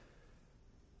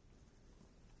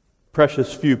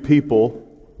Precious few people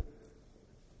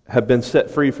have been set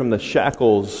free from the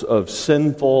shackles of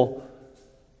sinful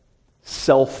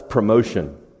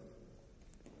self-promotion.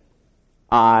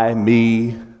 I,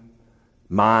 me,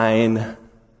 mine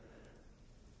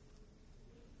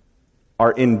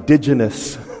are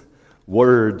indigenous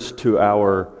words to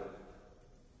our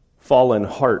fallen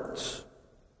hearts.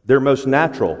 They're most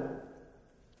natural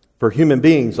for human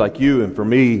beings like you and for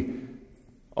me,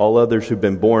 all others who've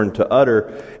been born to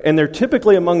utter. And they're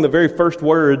typically among the very first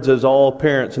words, as all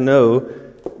parents know,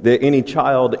 that any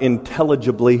child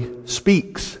intelligibly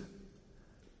speaks.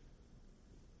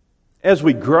 As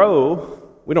we grow,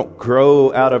 we don't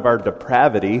grow out of our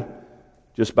depravity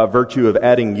just by virtue of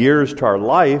adding years to our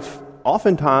life.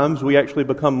 Oftentimes, we actually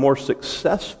become more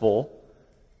successful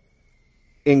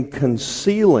in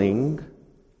concealing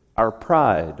our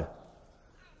pride.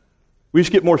 We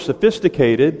just get more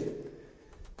sophisticated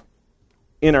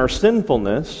in our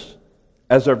sinfulness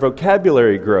as our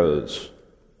vocabulary grows.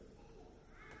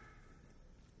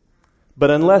 But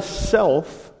unless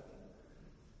self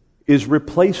is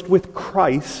replaced with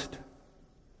Christ,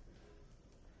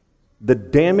 the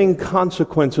damning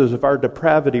consequences of our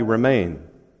depravity remain.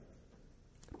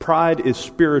 Pride is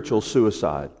spiritual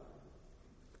suicide.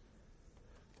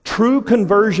 True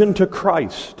conversion to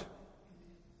Christ.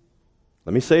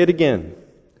 Let me say it again.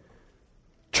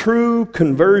 True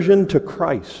conversion to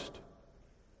Christ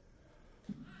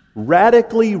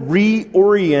radically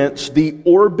reorients the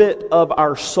orbit of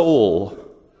our soul.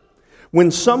 When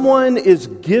someone is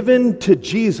given to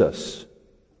Jesus,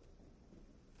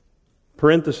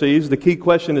 parentheses, the key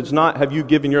question is not, have you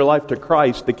given your life to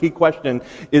Christ? The key question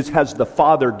is, has the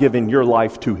Father given your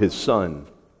life to His Son?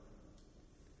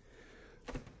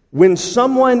 When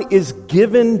someone is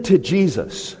given to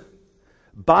Jesus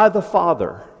by the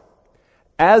Father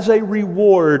as a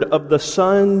reward of the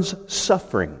Son's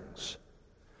sufferings,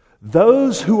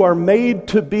 those who are made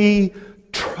to be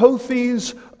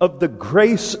trophies of the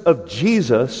grace of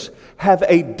Jesus have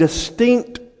a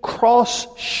distinct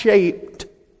cross-shaped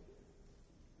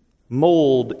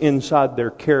mold inside their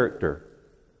character.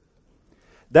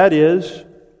 That is,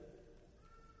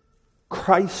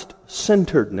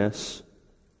 Christ-centeredness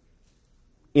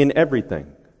in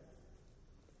everything.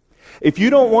 If you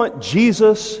don't want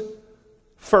Jesus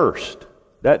first,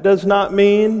 that does not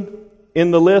mean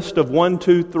in the list of 1,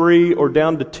 2, 3, or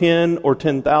down to 10 or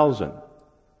 10,000.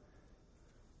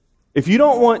 If you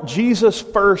don't want Jesus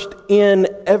first in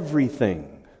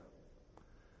everything,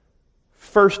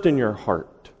 first in your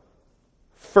heart,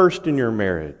 first in your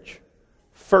marriage,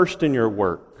 first in your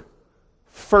work,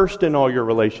 first in all your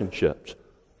relationships,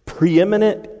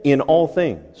 preeminent in all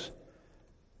things,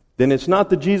 then it's not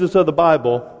the Jesus of the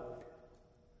Bible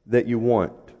that you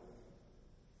want.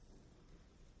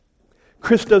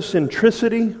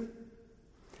 Christocentricity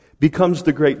becomes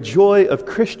the great joy of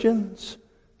Christians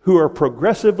who are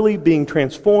progressively being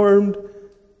transformed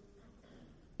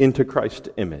into Christ's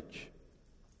image.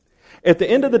 At the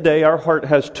end of the day, our heart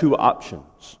has two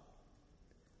options.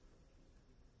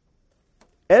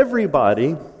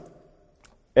 Everybody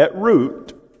at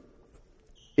root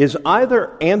is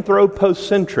either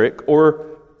anthropocentric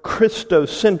or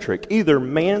Christocentric, either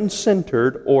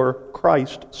man-centered or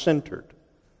Christ-centered.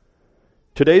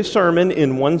 Today's sermon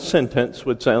in one sentence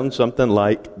would sound something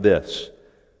like this.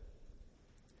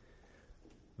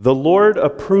 The Lord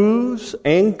approves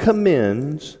and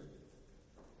commends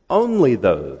only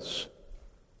those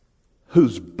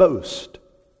whose boast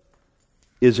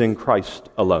is in Christ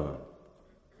alone.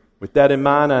 With that in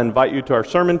mind, I invite you to our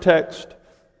sermon text.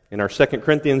 In our 2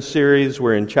 Corinthians series,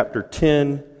 we're in chapter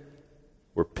 10.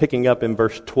 We're picking up in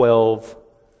verse 12.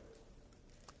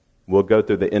 We'll go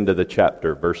through the end of the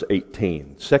chapter, verse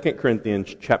 18. 2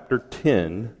 Corinthians chapter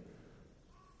 10,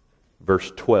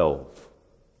 verse 12.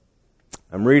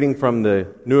 I'm reading from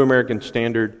the New American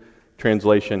Standard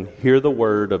Translation. Hear the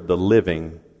word of the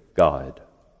living God.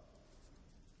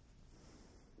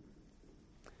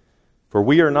 For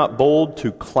we are not bold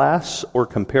to class or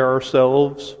compare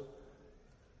ourselves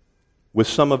with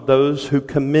some of those who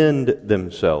commend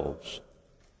themselves.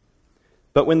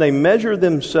 But when they measure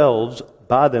themselves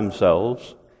by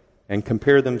themselves and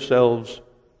compare themselves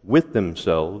with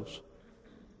themselves,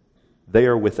 they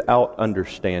are without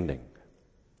understanding.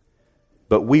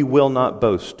 But we will not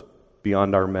boast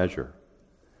beyond our measure,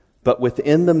 but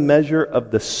within the measure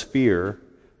of the sphere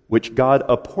which God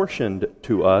apportioned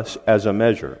to us as a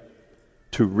measure,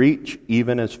 to reach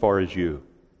even as far as you.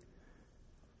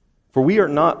 For we are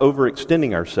not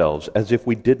overextending ourselves as if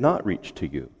we did not reach to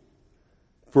you.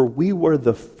 For we were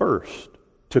the first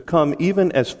to come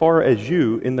even as far as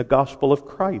you in the gospel of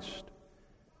Christ.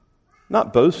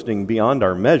 not boasting beyond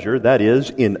our measure, that is,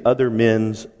 in other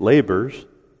men's labors,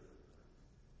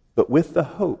 but with the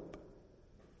hope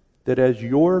that as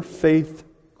your faith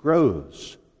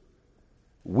grows,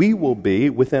 we will be,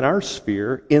 within our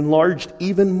sphere, enlarged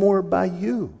even more by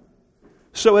you,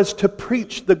 so as to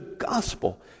preach the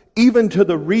gospel even to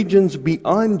the regions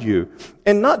beyond you,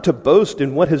 and not to boast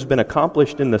in what has been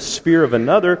accomplished in the sphere of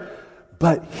another,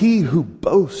 but he who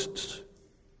boasts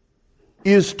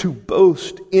is to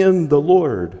boast in the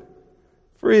Lord.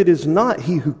 For it is not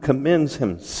he who commends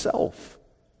himself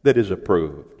that is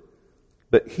approved,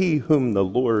 but he whom the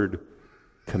Lord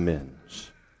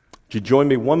commends. Would you join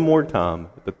me one more time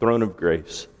at the throne of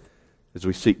grace as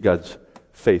we seek God's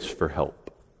face for help?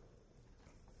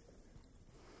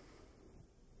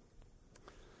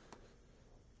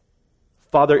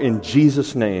 Father, in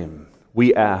Jesus' name,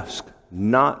 we ask,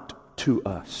 not to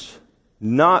us,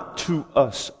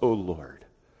 O Lord,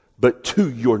 but to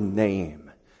your name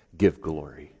give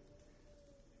glory.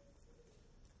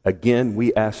 Again,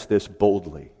 we ask this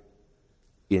boldly,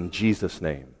 in Jesus'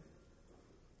 name.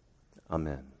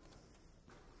 Amen.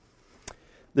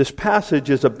 This passage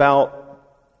is about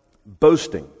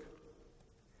boasting.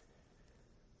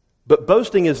 But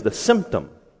boasting is the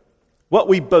symptom. What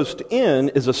we boast in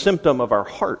is a symptom of our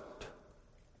heart.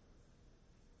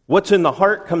 What's in the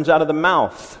heart comes out of the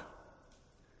mouth.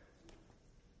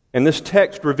 And this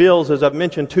text reveals, as I've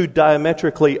mentioned, two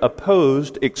diametrically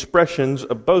opposed expressions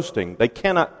of boasting. They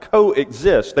cannot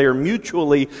coexist. They are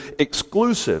mutually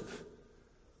exclusive.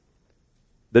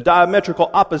 The diametrical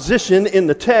opposition in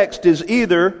the text is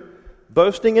either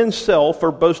boasting in self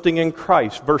or boasting in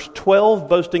Christ. Verse 12,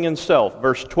 boasting in self.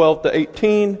 Verse 12 to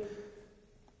 18,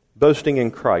 boasting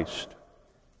in Christ.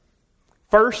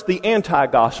 First, the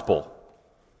anti-gospel,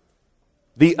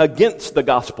 the against the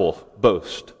gospel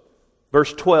boast.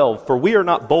 Verse 12, for we are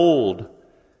not bold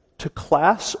to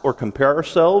class or compare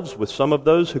ourselves with some of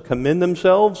those who commend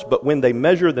themselves, but when they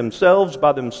measure themselves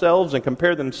by themselves and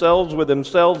compare themselves with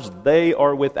themselves, they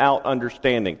are without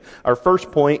understanding. Our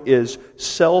first point is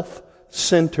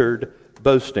self-centered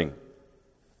boasting.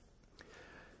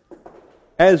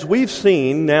 As we've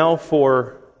seen now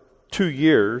for 2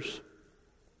 years,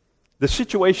 the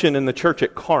situation in the church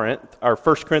at Corinth, our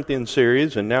 1 Corinthians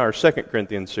series and now our 2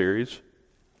 Corinthians series,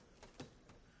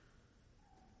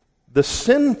 the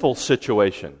sinful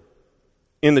situation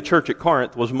in the church at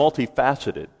Corinth was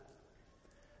multifaceted.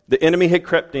 The enemy had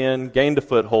crept in, gained a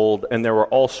foothold, and there were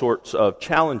all sorts of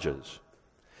challenges.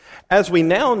 As we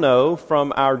now know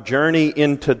from our journey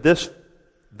into this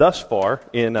thus far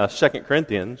in 2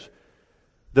 Corinthians,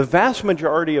 the vast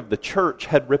majority of the church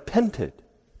had repented.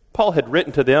 Paul had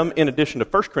written to them, in addition to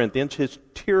 1 Corinthians, his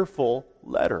tearful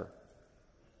letter,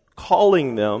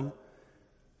 calling them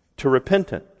to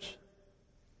repentance.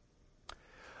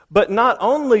 But not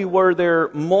only were there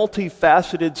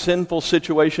multifaceted sinful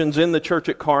situations in the church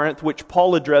at Corinth, which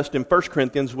Paul addressed in 1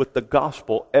 Corinthians with the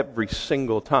gospel every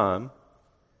single time,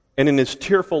 and in his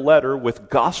tearful letter with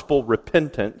gospel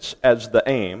repentance as the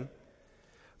aim,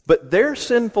 but their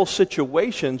sinful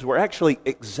situations were actually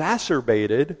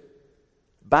exacerbated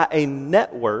by a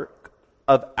network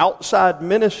of outside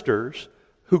ministers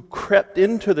who crept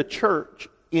into the church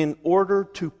in order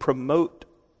to promote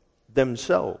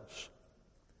themselves.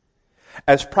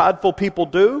 As prideful people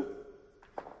do,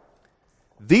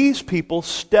 these people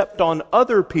stepped on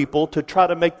other people to try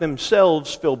to make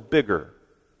themselves feel bigger.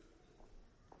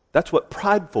 That's what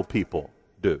prideful people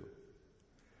do.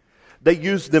 They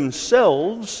use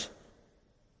themselves,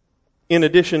 in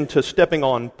addition to stepping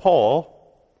on Paul,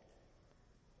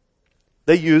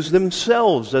 they use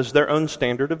themselves as their own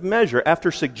standard of measure.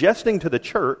 After suggesting to the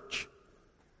church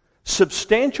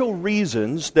substantial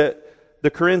reasons that the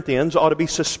Corinthians ought to be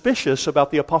suspicious about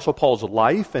the Apostle Paul's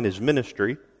life and his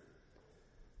ministry,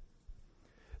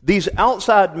 these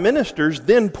outside ministers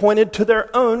then pointed to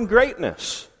their own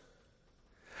greatness.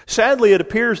 Sadly, it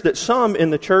appears that some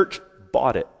in the church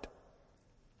bought it.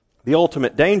 The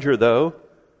ultimate danger, though,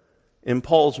 in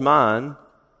Paul's mind,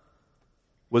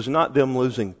 was not them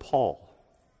losing Paul.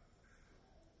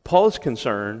 Paul's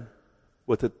concern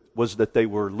was that they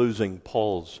were losing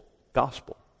Paul's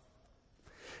gospel.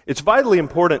 It's vitally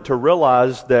important to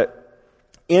realize that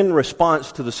in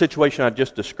response to the situation I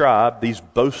just described, these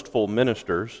boastful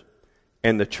ministers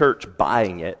and the church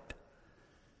buying it,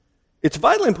 it's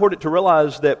vitally important to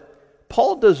realize that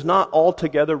Paul does not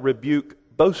altogether rebuke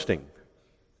boasting.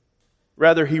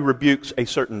 Rather, he rebukes a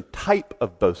certain type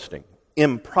of boasting,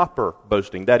 improper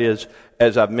boasting. That is,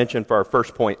 as I've mentioned for our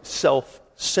first point,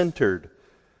 self-centered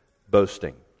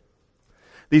boasting.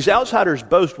 These outsiders'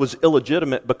 boast was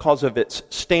illegitimate because of its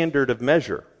standard of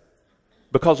measure.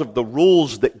 because of the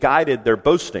rules that guided their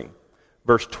boasting.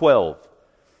 Verse 12,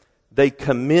 they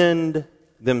commend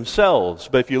themselves.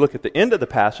 But if you look at the end of the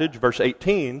passage, verse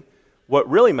 18, what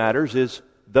really matters is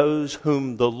those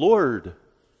whom the Lord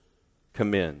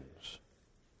commends.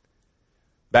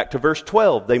 Back to verse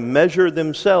 12, they measure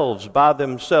themselves by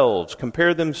themselves,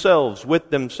 compare themselves with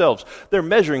themselves. Their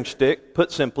measuring stick,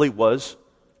 put simply, was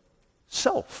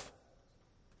self,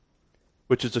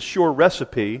 which is a sure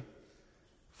recipe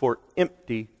for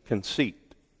empty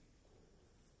conceit.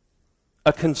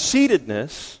 A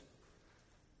conceitedness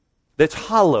that's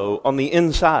hollow on the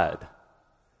inside.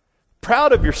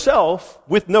 Proud of yourself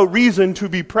with no reason to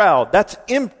be proud. That's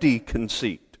empty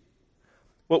conceit.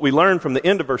 What we learn from the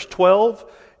end of verse 12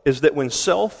 is that when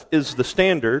self is the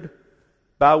standard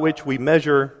by which we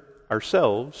measure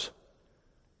ourselves,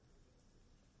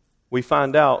 we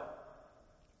find out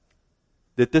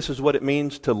that this is what it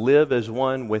means to live as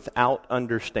one without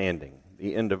understanding.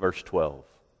 The end of verse 12.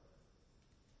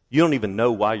 You don't even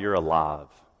know why you're alive.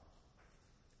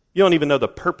 You don't even know the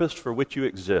purpose for which you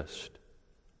exist.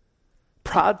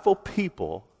 Prideful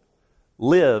people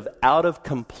live out of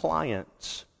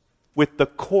compliance with the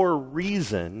core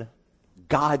reason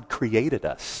God created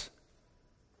us.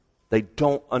 They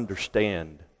don't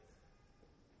understand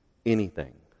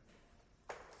anything.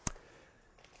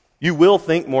 You will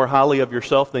think more highly of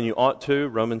yourself than you ought to,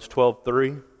 Romans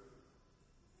 12:3.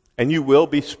 And you will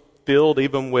be filled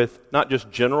even with not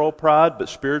just general pride, but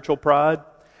spiritual pride,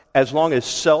 as long as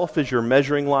self is your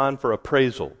measuring line for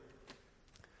appraisal.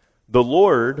 The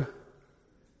Lord,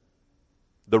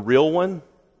 the real one,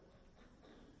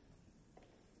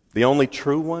 the only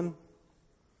true one,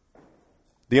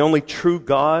 the only true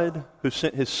God who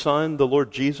sent His Son, the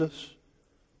Lord Jesus,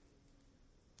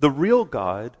 the real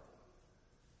God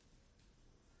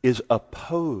is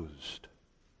opposed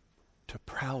to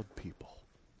proud people.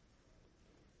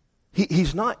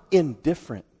 He's not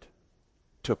indifferent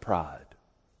to pride.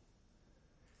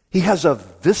 He has a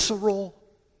visceral,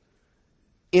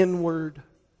 inward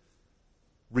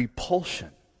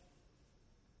repulsion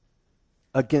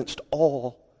against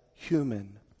all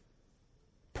human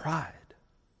pride.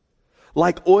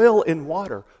 Like oil in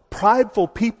water, prideful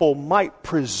people might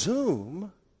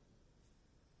presume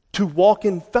to walk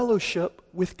in fellowship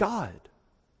with God.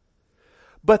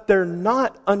 But they're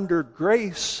not under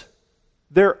grace,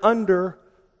 they're under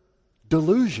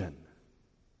delusion.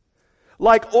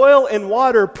 Like oil and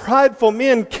water, prideful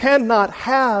men cannot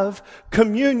have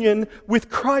communion with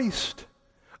Christ.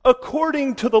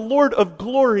 According to the Lord of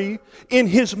glory, in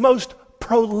His most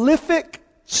prolific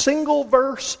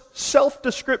single-verse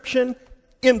self-description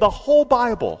in the whole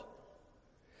Bible,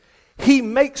 He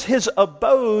makes His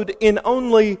abode in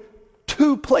only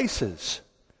two places,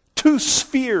 two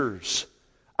spheres.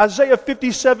 Isaiah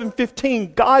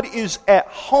 57:15, God is at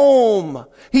home.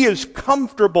 He is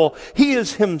comfortable. He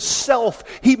is Himself.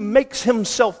 He makes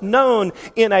Himself known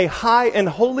in a high and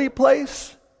holy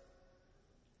place,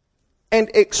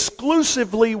 and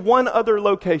exclusively one other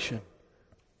location,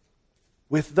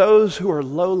 with those who are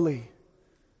lowly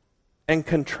and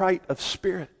contrite of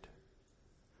spirit.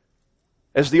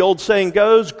 As the old saying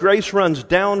goes, grace runs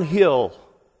downhill.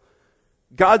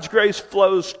 God's grace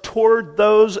flows toward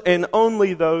those and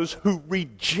only those who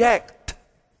reject,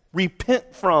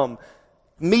 repent from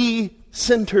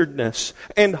me-centeredness,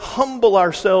 and humble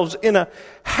ourselves in a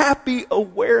happy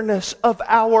awareness of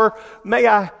our, may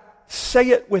I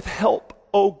say it with help,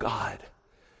 oh God,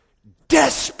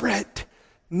 desperate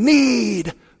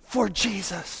need for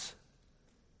Jesus.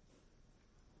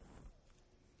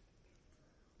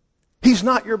 He's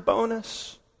not your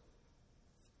bonus.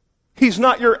 He's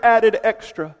not your added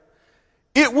extra.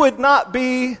 It would not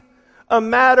be a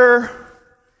matter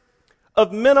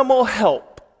of minimal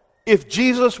help if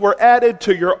Jesus were added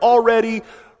to your already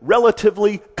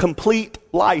relatively complete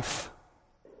life.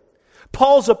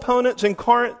 Paul's opponents in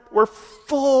Corinth were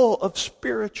full of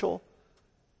spiritual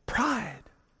pride.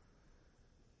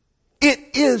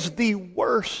 It is the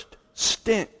worst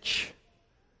stench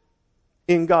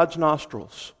in God's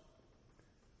nostrils.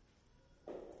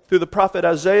 Through the prophet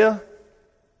Isaiah,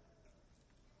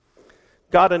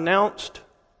 God announced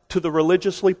to the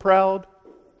religiously proud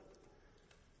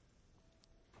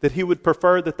that He would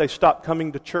prefer that they stop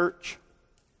coming to church.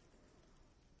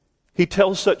 He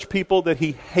tells such people that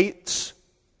He hates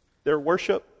their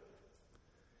worship.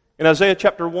 In Isaiah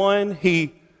chapter 1,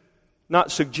 He not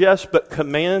suggests but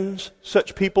commands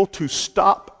such people to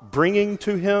stop bringing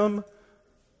to Him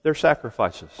their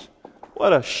sacrifices.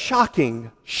 What a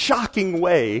shocking, shocking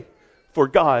way for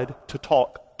God to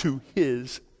talk to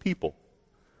His people.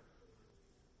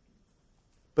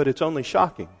 But it's only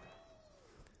shocking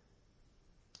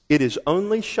It is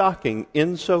only shocking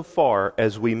insofar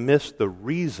as we miss the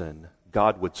reason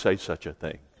God would say such a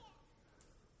thing.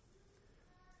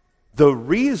 The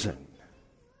reason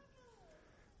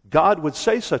God would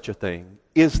say such a thing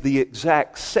is the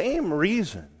exact same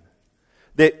reason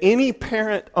that any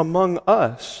parent among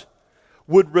us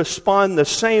would respond the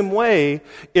same way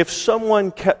if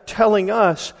someone kept telling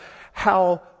us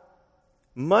how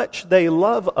much they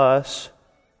love us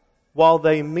while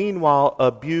they meanwhile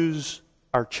abuse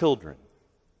our children.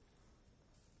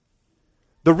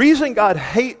 The reason God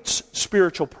hates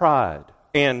spiritual pride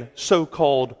and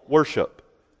so-called worship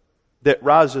that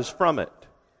rises from it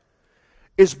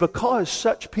is because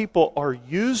such people are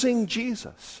using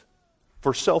Jesus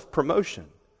for self-promotion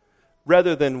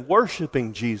rather than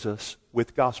worshiping Jesus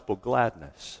with gospel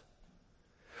gladness.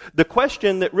 The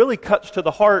question that really cuts to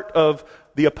the heart of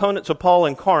the opponents of Paul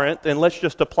in Corinth, and let's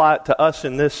just apply it to us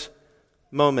in this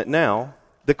moment now,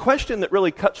 the question that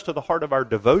really cuts to the heart of our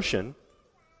devotion,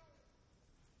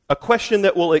 a question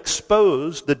that will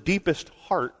expose the deepest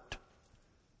heart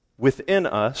within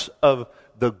us of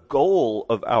the goal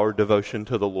of our devotion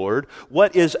to the Lord.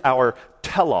 What is our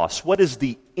telos? What is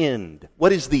the end?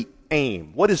 What is the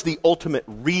aim? What is the ultimate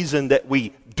reason that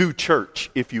we do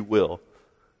church, if you will?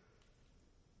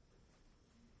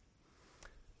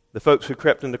 The folks who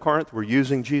crept into Corinth were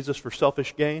using Jesus for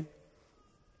selfish gain.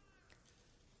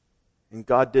 And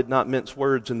God did not mince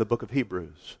words in the book of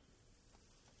Hebrews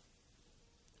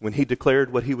when He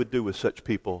declared what He would do with such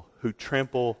people who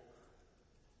trample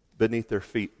beneath their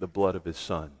feet the blood of His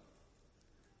Son.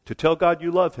 To tell God you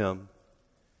love Him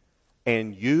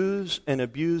and use and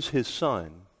abuse His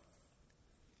Son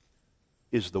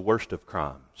is the worst of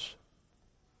crimes.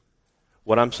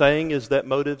 What I'm saying is that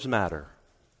motives matter.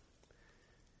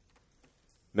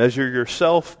 Measure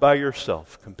yourself by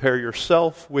yourself. Compare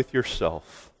yourself with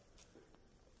yourself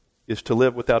is to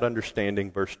live without understanding,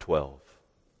 verse 12.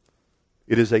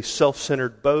 It is a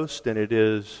self-centered boast, and it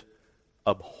is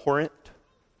abhorrent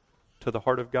to the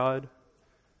heart of God.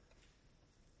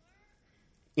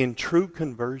 In true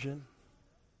conversion,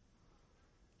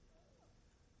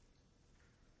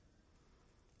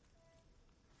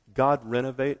 God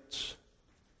renovates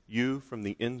you from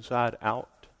the inside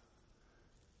out.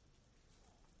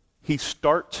 He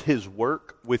starts His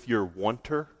work with your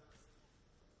wanter.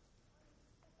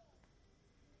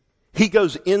 He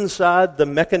goes inside the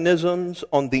mechanisms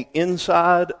on the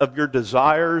inside of your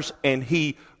desires, and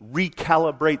He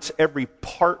recalibrates every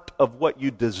part of what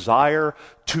you desire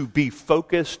to be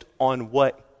focused on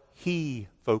what He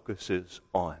focuses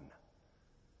on.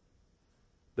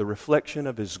 The reflection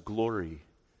of His glory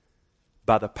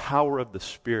by the power of the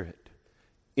Spirit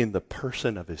in the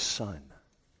person of His Son.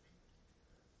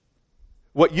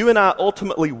 What you and I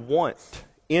ultimately want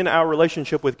in our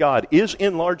relationship with God is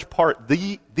in large part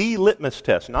the litmus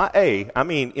test, not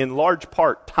in large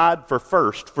part tied for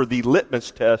first for the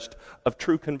litmus test of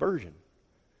true conversion.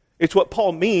 It's what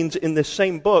Paul means in this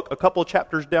same book, a couple of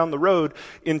chapters down the road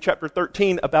in chapter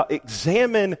 13, about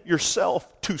examine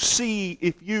yourself to see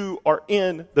if you are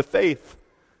in the faith.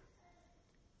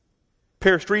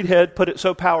 Paris Reedhead put it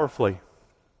so powerfully.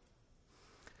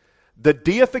 The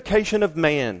deification of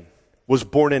man was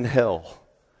born in hell,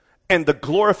 and the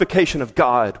glorification of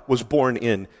God was born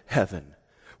in heaven.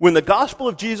 When the gospel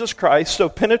of Jesus Christ so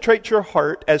penetrates your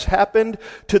heart as happened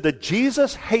to the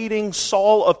Jesus-hating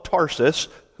Saul of Tarsus,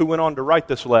 who went on to write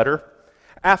this letter,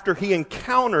 after he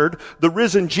encountered the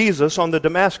risen Jesus on the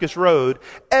Damascus Road,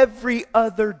 every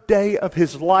other day of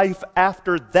his life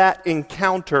after that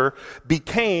encounter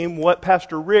became what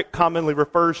Pastor Rick commonly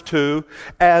refers to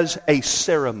as a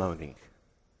ceremony.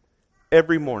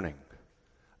 Every morning.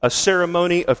 A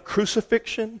ceremony of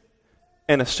crucifixion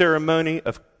and a ceremony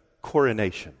of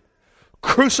coronation.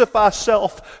 Crucify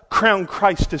self, crown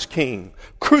Christ as King.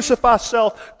 Crucify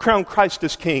self, crown Christ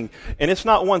as King. And it's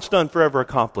not once done, forever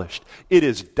accomplished. It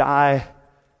is die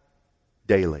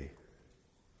daily.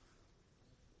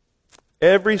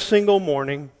 Every single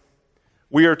morning,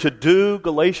 we are to do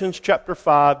Galatians chapter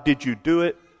 5. Did you do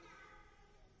it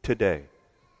today?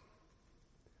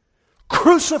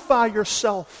 Crucify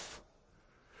yourself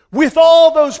with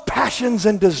all those passions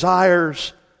and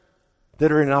desires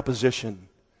that are in opposition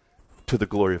to the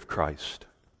glory of Christ.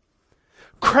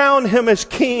 Crown Him as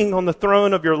King on the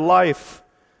throne of your life.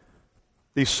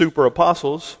 These super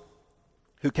apostles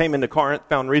who came into Corinth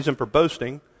found reason for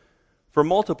boasting for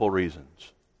multiple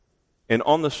reasons. And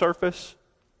on the surface,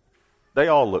 they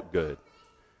all look good.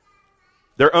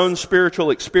 Their own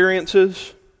spiritual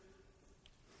experiences,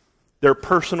 their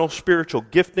personal spiritual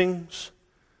giftings,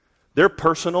 their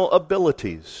personal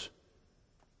abilities,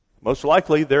 most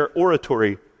likely their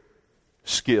oratory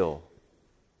skill.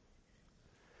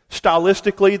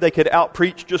 Stylistically, they could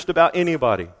outpreach just about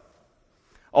anybody.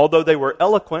 Although they were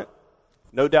eloquent,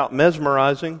 no doubt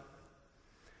mesmerizing,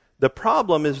 the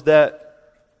problem is that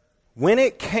when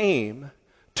it came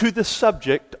to the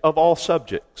subject of all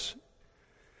subjects,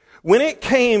 when it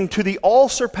came to the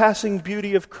all-surpassing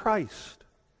beauty of Christ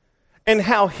and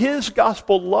how His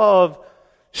gospel love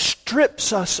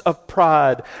strips us of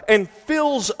pride and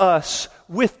fills us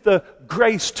with the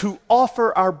grace to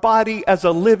offer our body as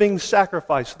a living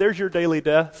sacrifice. There's your daily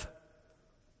death.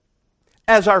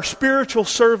 As our spiritual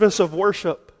service of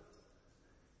worship,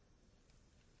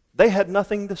 they had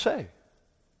nothing to say.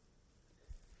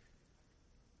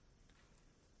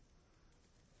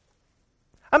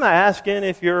 I'm not asking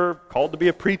if you're called to be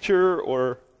a preacher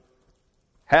or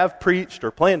have preached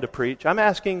or plan to preach. I'm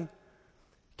asking,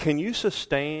 can you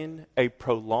sustain a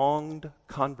prolonged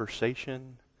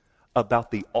conversation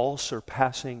about the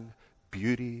all-surpassing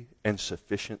beauty and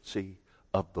sufficiency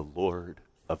of the Lord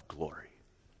of glory?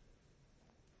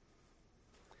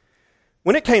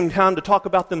 When it came time to talk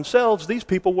about themselves, these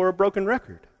people were a broken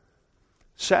record.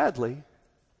 Sadly,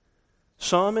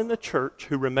 some in the church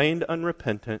who remained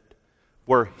unrepentant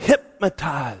were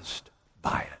hypnotized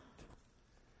by it.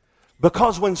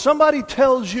 Because when somebody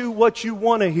tells you what you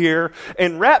want to hear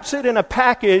and wraps it in a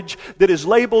package that is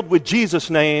labeled with Jesus'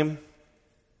 name,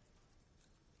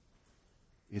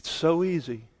 it's so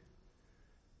easy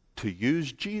to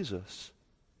use Jesus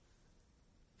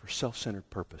for self-centered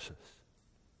purposes.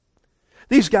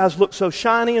 These guys looked so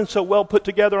shiny and so well put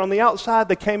together on the outside.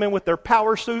 They came in with their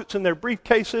power suits and their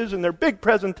briefcases and their big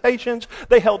presentations.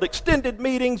 They held extended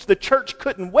meetings. The church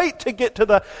couldn't wait to get to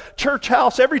the church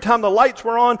house every time the lights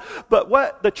were on. But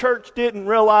what the church didn't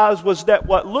realize was that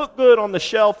what looked good on the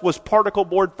shelf was particle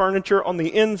board furniture on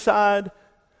the inside.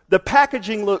 The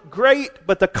packaging looked great,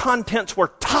 but the contents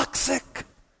were toxic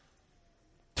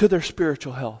to their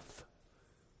spiritual health.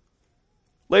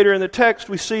 Later in the text,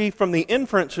 we see from the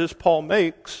inferences Paul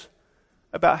makes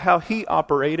about how he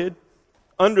operated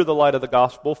under the light of the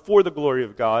gospel for the glory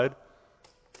of God,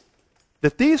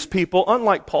 that these people,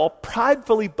 unlike Paul,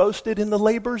 pridefully boasted in the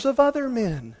labors of other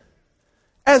men,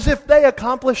 as if they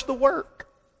accomplished the work.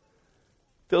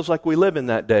 Feels like we live in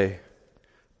that day.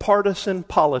 Partisan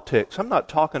politics. I'm not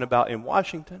talking about in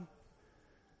Washington.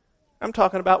 I'm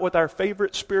talking about with our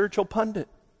favorite spiritual pundit.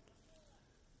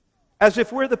 As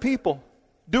if we're the people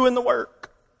doing the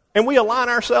work. And we align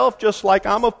ourselves just like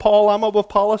I'm of Paul, I'm of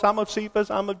Apollos, I'm of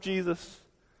Cephas, I'm of Jesus.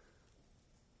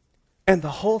 And the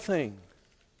whole thing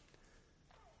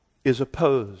is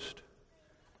opposed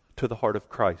to the heart of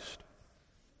Christ.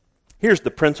 Here's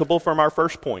the principle from our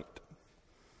first point.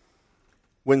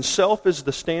 When self is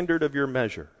the standard of your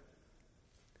measure,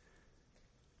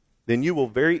 then you will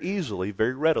very easily,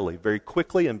 very readily, very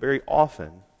quickly, and very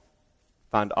often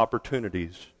find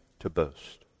opportunities to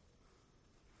boast.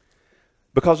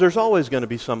 Because there's always going to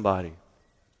be somebody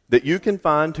that you can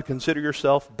find to consider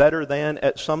yourself better than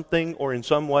at something or in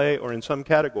some way or in some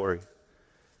category.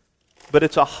 But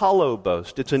it's a hollow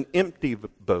boast. It's an empty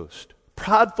boast.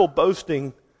 Prideful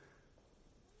boasting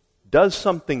does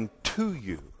something to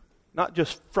you, not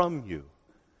just from you.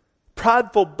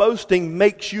 Prideful boasting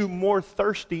makes you more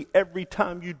thirsty every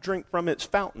time you drink from its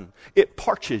fountain. It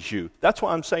parches you. That's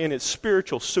why I'm saying it's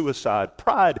spiritual suicide.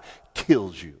 Pride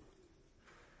kills you.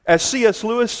 As C.S.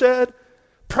 Lewis said,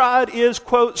 pride is,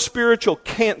 quote, spiritual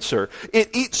cancer.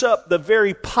 It eats up the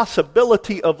very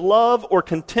possibility of love or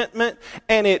contentment,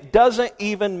 and it doesn't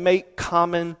even make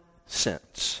common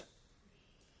sense.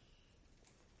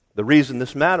 The reason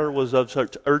this matter was of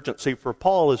such urgency for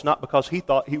Paul is not because he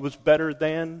thought he was better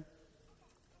than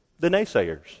the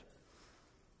naysayers,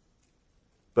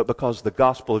 but because the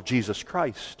gospel of Jesus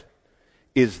Christ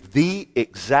is the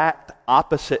exact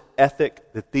opposite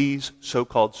ethic that these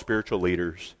so-called spiritual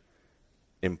leaders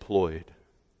employed.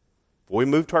 Before we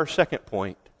move to our second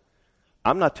point,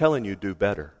 I'm not telling you do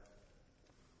better.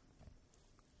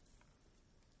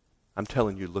 I'm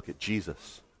telling you look at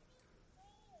Jesus.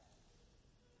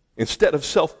 Instead of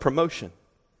self-promotion.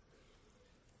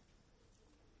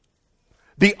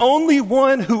 The only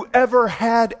one who ever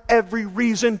had every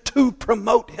reason to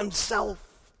promote himself.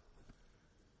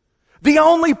 The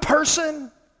only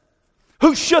person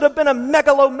who should have been a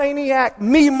megalomaniac,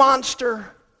 me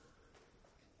monster,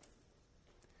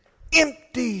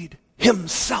 emptied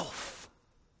himself.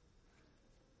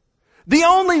 The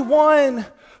only one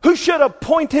who should have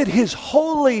pointed his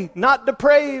holy, not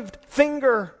depraved,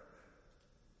 finger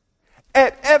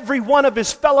at every one of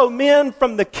his fellow men,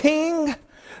 from the king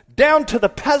down to the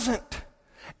peasant,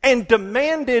 and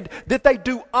demanded that they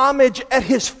do homage at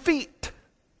his feet.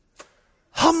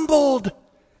 humbled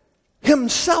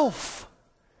himself,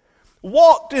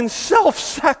 walked in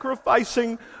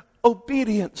self-sacrificing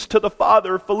obedience to the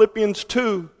Father, Philippians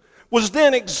 2, was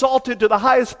then exalted to the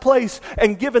highest place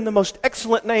and given the most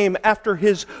excellent name after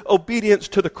his obedience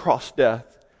to the cross death.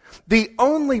 The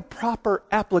only proper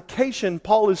application,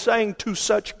 Paul is saying, to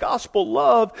such gospel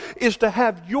love is to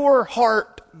have your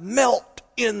heart melt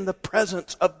in the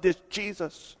presence of this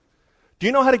Jesus. Do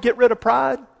you know how to get rid of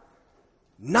pride?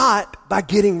 Not by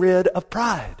getting rid of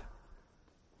pride.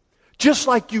 Just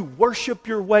like you worship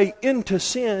your way into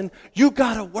sin, you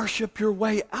got to worship your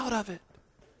way out of it.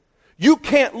 You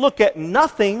can't look at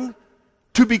nothing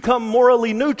to become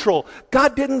morally neutral.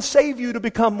 God didn't save you to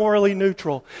become morally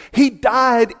neutral. He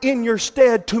died in your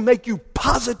stead to make you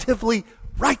positively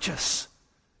righteous.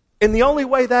 And the only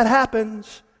way that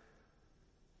happens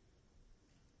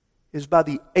is by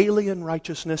the alien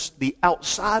righteousness, the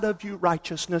outside of you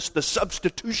righteousness, the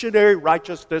substitutionary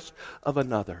righteousness of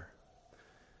another.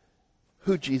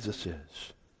 Who Jesus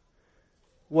is,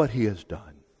 what he has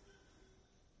done.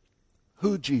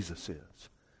 Who Jesus is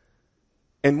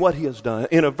and what he has done.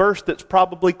 In a verse that's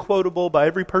probably quotable by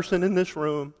every person in this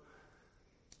room,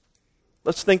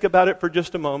 let's think about it for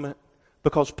just a moment.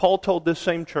 Because Paul told this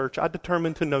same church, I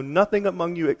determined to know nothing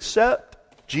among you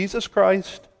except Jesus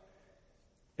Christ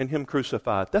and him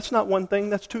crucified. That's not one thing,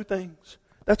 that's two things.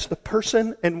 That's the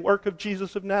person and work of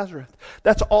Jesus of Nazareth.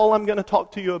 That's all I'm going to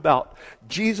talk to you about.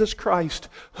 Jesus Christ,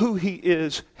 who he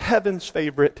is, heaven's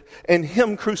favorite, and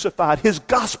him crucified. His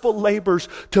gospel labors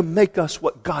to make us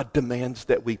what God demands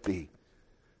that we be.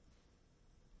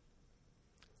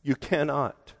 You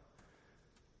cannot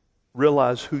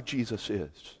realize who Jesus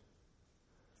is.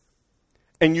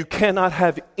 And you cannot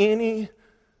have any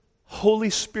Holy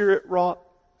Spirit wrought,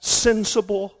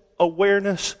 sensible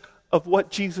awareness of what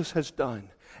Jesus has done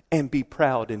and be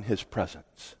proud in his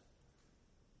presence.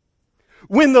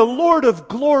 When the Lord of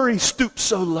glory stoops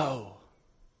so low,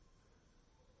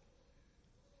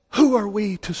 who are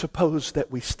we to suppose that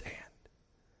we stand?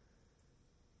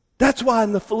 That's why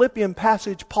in the Philippian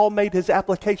passage, Paul made his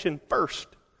application first.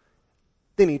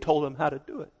 Then he told them how to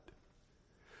do it.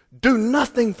 Do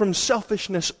nothing from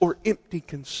selfishness or empty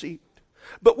conceit,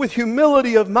 but with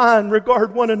humility of mind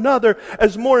regard one another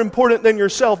as more important than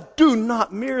yourself. Do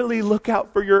not merely look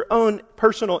out for your own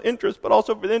personal interest, but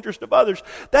also for the interest of others.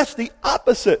 That's the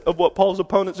opposite of what Paul's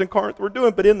opponents in Corinth were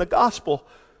doing. But in the gospel,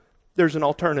 there's an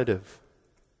alternative.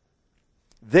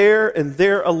 There and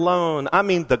there alone, I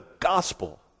mean the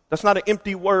gospel. That's not an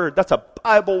empty word. That's a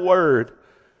Bible word.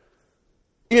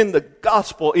 In the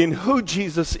gospel, in who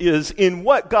Jesus is, in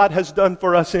what God has done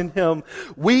for us in him,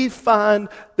 we find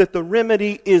that the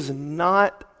remedy is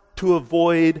not to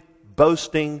avoid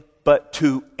boasting, but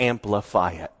to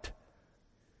amplify it.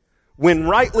 When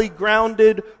rightly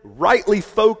grounded, rightly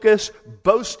focused,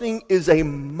 boasting is a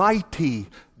mighty,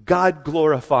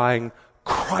 God-glorifying,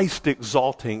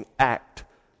 Christ-exalting act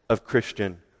of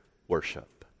Christian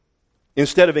worship.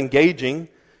 Instead of engaging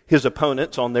his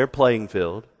opponents on their playing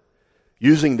field,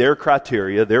 using their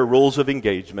criteria, their rules of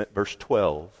engagement, verse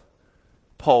 12,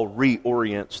 Paul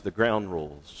reorients the ground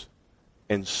rules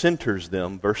and centers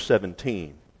them, verse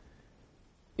 17,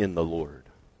 in the Lord.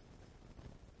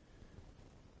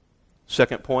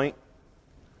 Second point,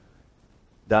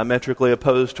 diametrically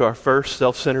opposed to our first,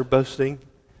 self-centered boasting,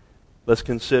 let's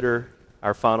consider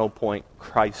our final point,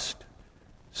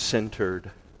 Christ-centered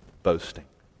boasting.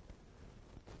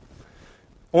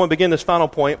 I want to begin this final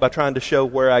point by trying to show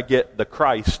where I get the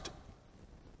Christ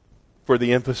for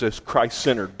the emphasis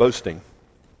Christ-centered boasting.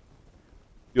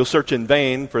 You'll search in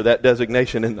vain for that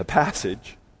designation in the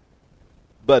passage,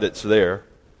 but it's there.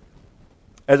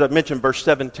 As I've mentioned, verse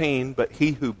 17, but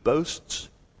he who boasts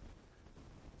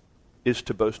is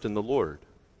to boast in the Lord.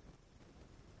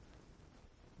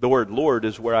 The word Lord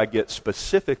is where I get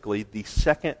specifically the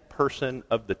second person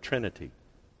of the Trinity.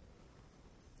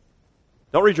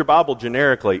 Don't read your Bible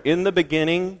generically. In the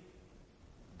beginning,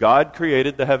 God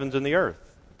created the heavens and the earth.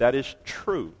 That is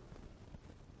true.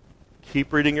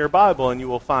 Keep reading your Bible and you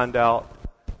will find out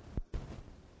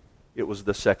it was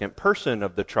the second person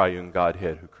of the triune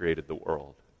Godhead who created the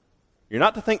world. You're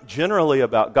not to think generally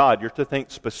about God. You're to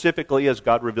think specifically as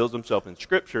God reveals himself in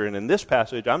Scripture. And in this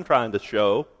passage, I'm trying to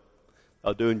show,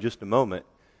 I'll do in just a moment,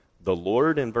 the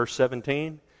Lord in verse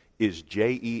 17 is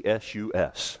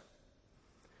J-E-S-U-S.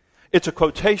 It's a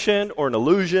quotation or an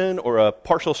allusion or a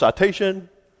partial citation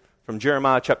from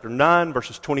Jeremiah chapter 9,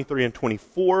 verses 23 and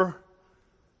 24,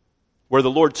 where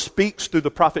the Lord speaks through the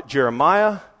prophet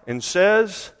Jeremiah and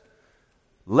says,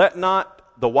 let not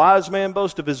the wise man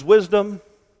boast of his wisdom,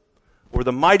 or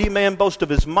the mighty man boast of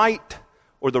his might,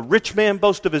 or the rich man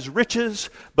boast of his riches,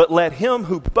 but let him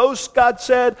who boasts, God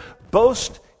said,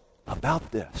 boast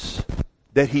about this,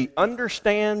 that he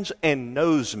understands and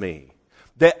knows me,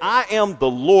 that I am the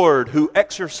Lord who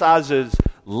exercises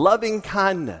loving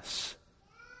kindness,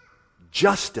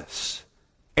 justice,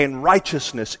 and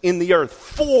righteousness in the earth.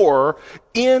 For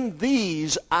in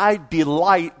these I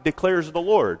delight, declares the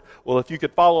Lord. Well, if you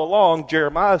could follow along,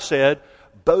 Jeremiah said,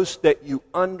 boast that you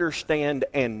understand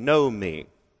and know me.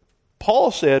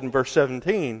 Paul said in verse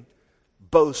 17,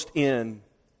 boast in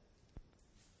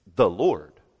the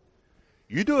Lord.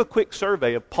 You do a quick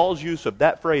survey of Paul's use of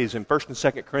that phrase in 1 and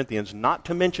 2 Corinthians, not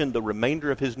to mention the remainder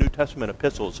of his New Testament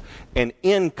epistles. And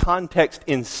in context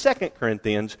in 2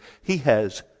 Corinthians, he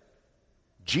has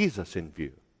Jesus in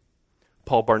view.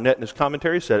 Paul Barnett in his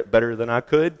commentary said it better than I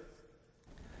could.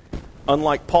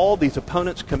 Unlike Paul, these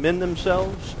opponents commend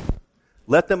themselves.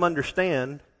 Let them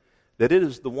understand that it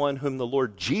is the one whom the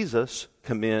Lord Jesus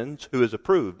commends who is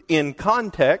approved. In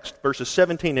context, verses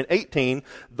 17 and 18,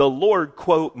 the Lord,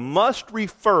 quote, must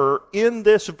refer in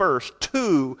this verse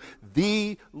to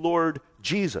the Lord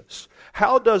Jesus.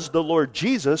 How does the Lord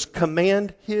Jesus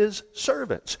command his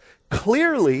servants?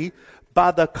 Clearly,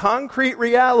 by the concrete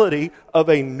reality of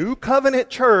a new covenant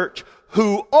church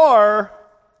who are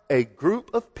a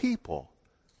group of people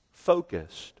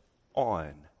focused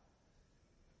on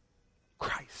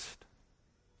Christ.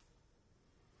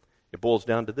 It boils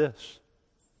down to this.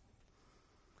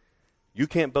 You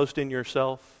can't boast in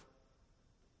yourself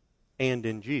and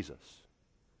in Jesus.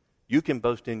 You can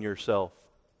boast in yourself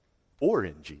or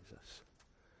in Jesus.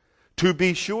 To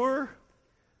be sure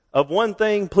of one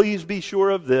thing, please be sure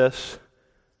of this.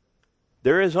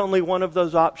 There is only one of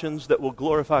those options that will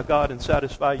glorify God and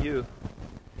satisfy you.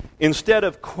 Instead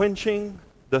of quenching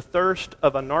the thirst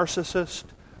of a narcissist,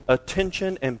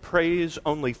 attention and praise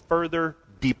only further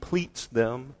depletes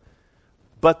them.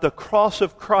 But the cross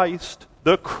of Christ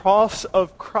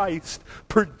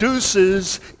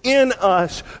produces in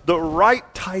us the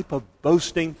right type of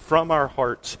boasting from our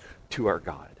hearts to our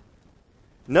God.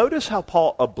 Notice how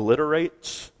Paul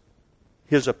obliterates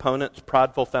his opponent's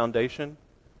prideful foundation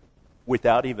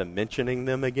without even mentioning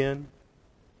them again.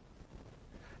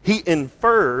 He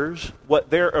infers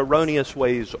what their erroneous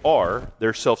ways are,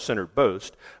 their self-centered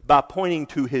boast, by pointing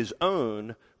to his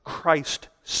own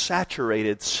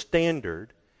Christ-saturated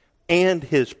standard and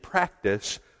his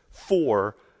practice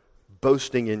for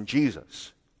boasting in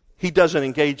Jesus. He doesn't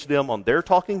engage them on their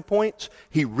talking points.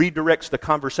 He redirects the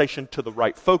conversation to the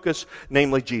right focus,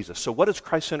 namely Jesus. So what does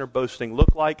Christ-centered boasting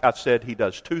look like? I've said he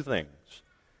does two things.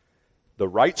 The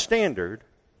right standard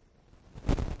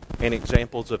and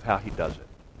examples of how he does it.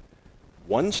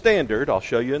 One standard, I'll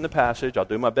show you in the passage, I'll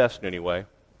do my best anyway,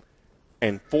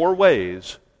 and 4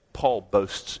 ways Paul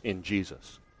boasts in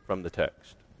Jesus from the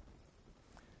text.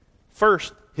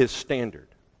 First, his standard.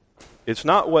 It's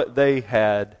not what they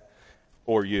had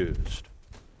or used.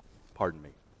 Pardon me.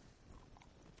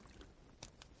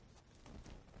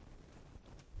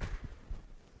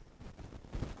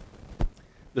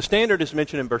 The standard is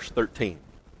mentioned in verse 13.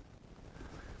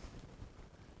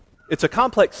 It's a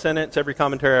complex sentence. Every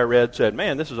commentary I read said,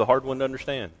 man, this is a hard one to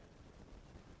understand.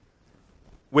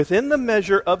 Within the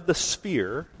measure of the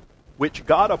sphere, which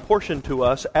God apportioned to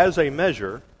us as a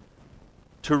measure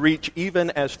to reach even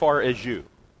as far as you.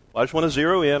 I just want to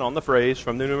zero in on the phrase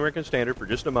from the New American Standard for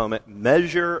just a moment.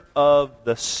 Measure of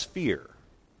the sphere,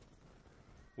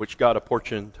 which God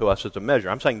apportioned to us as a measure.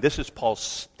 I'm saying this is Paul's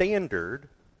standard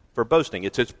for boasting.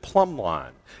 It's his plumb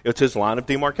line. It's his line of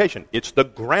demarcation. It's the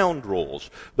ground rules.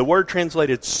 The word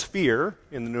translated sphere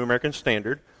in the New American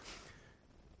Standard,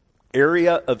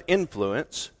 area of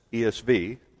influence,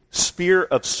 ESV, sphere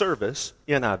of service,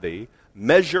 NIV,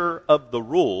 measure of the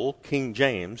rule, King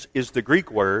James, is the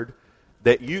Greek word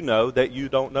that you know that you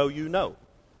don't know you know.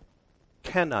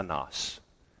 Kanonos.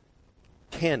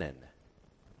 Canon.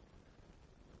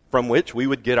 From which we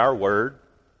would get our word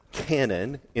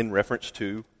canon in reference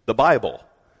to the Bible,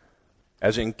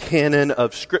 as in canon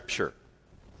of Scripture.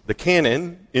 The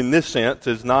canon, in this sense,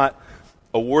 is not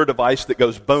a war device that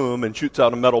goes boom and shoots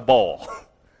out a metal ball.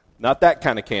 Not that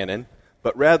kind of canon,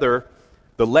 but rather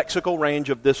the lexical range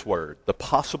of this word, the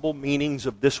possible meanings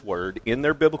of this word in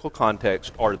their biblical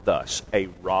context are thus: a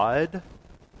rod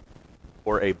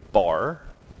or a bar,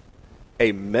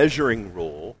 a measuring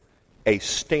rule, a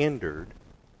standard,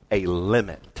 a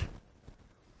limit.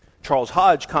 Charles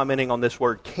Hodge, commenting on this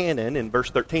word canon in verse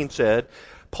 13, said,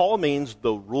 Paul means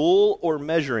the rule or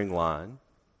measuring line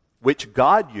which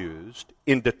God used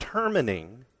in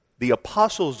determining the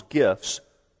apostles' gifts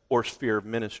or sphere of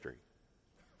ministry.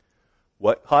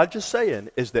 What Hodge is saying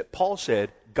is that Paul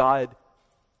said God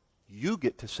You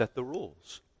get to set the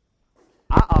rules.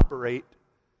 I operate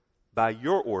by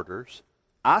your orders.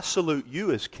 I salute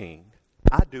you as king.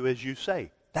 I do as you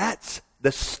say. That's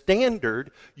the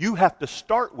standard you have to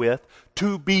start with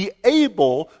to be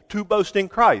able to boast in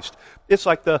Christ. It's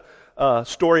like the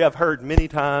story I've heard many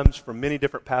times from many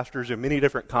different pastors in many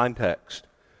different contexts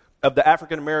of the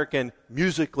African American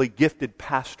musically gifted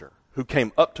pastor who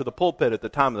came up to the pulpit at the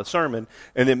time of the sermon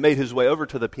and then made his way over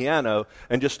to the piano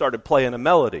and just started playing a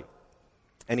melody.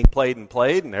 And he played,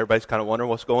 and everybody's kind of wondering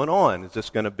what's going on. Is this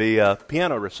going to be a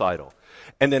piano recital?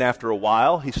 And then after a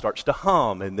while, he starts to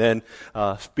hum. And then,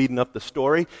 speeding up the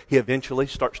story, he eventually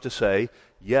starts to say,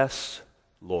 "Yes,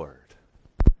 Lord.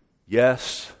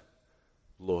 Yes,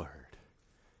 Lord.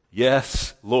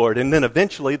 Yes, Lord." And then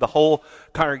eventually the whole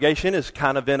congregation is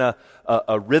kind of in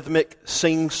a rhythmic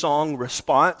sing-song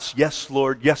response. Yes,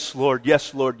 Lord, yes, Lord,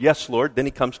 yes, Lord, yes, Lord. Then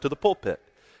he comes to the pulpit.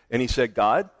 And he said,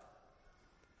 "God,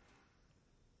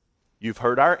 you've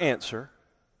heard our answer.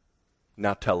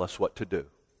 Now tell us what to do."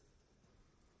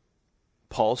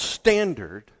 Paul's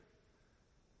standard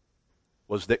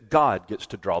was that God gets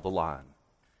to draw the line.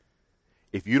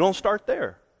 If you don't start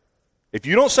there, if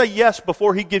you don't say yes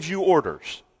before he gives you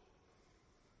orders,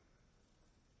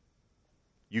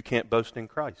 you can't boast in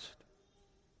Christ.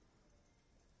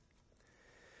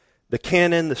 The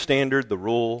canon, the standard, the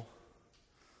rule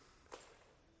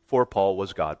for Paul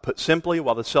was God. Put simply,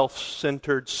 while the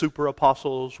self-centered super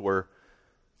apostles were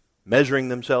measuring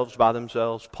themselves by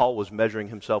themselves, Paul was measuring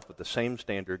himself with the same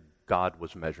standard God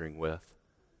was measuring with.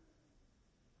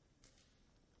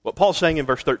 What Paul's saying in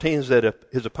verse 13 is that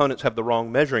his opponents have the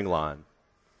wrong measuring line.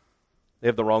 They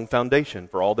have the wrong foundation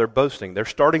for all their boasting. Their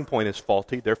starting point is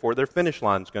faulty, therefore their finish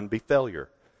line is going to be failure.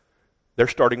 They're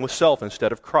starting with self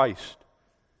instead of Christ.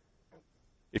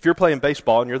 If you're playing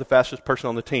baseball and you're the fastest person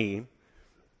on the team,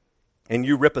 and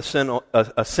you rip a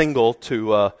single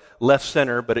to left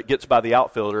center, but it gets by the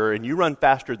outfielder, and you run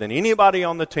faster than anybody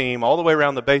on the team all the way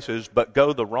around the bases, but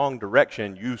go the wrong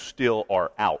direction, you still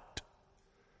are out.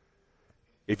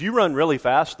 If you run really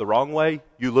fast the wrong way,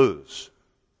 you lose.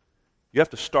 You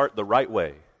have to start the right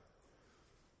way.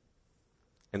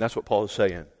 And that's what Paul is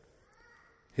saying.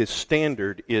 His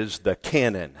standard is the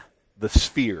canon, the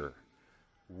sphere,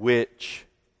 which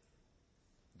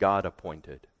God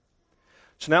appointed.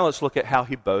 So now let's look at how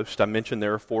he boasts. I mentioned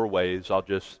there are 4 ways. I'll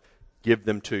just give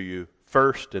them to you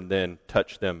first and then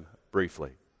touch them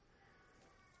briefly.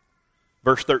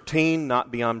 Verse 13,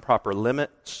 not beyond proper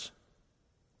limits.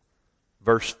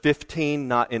 Verse 15,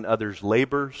 not in others'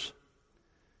 labors.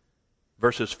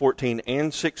 Verses 14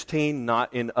 and 16,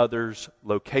 not in others'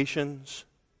 locations.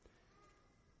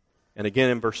 And again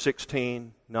in verse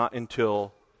 16, not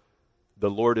until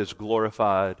the Lord is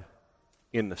glorified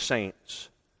in the saints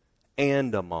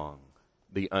and among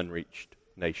the unreached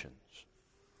nations.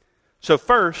 So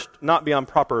first, not beyond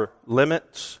proper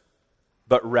limits,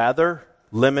 but rather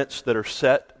limits that are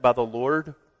set by the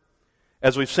Lord.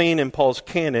 As we've seen in Paul's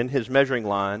canon, his measuring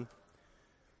line,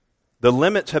 the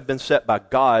limits have been set by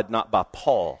God, not by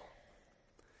Paul.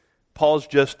 Paul's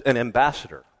just an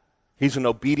ambassador. He's an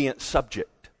obedient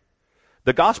subject.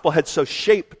 The gospel had so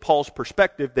shaped Paul's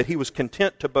perspective that he was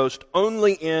content to boast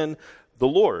only in the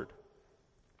Lord.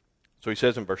 So he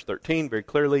says in verse 13 very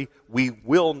clearly, we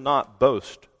will not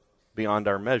boast beyond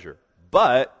our measure,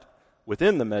 but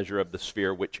within the measure of the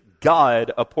sphere which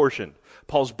God apportioned.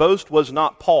 Paul's boast was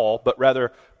not Paul, but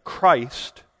rather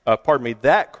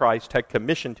that Christ had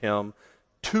commissioned him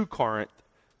to Corinth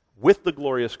with the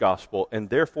glorious gospel, and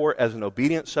therefore, as an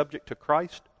obedient subject to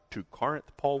Christ, to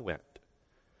Corinth Paul went.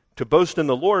 To boast in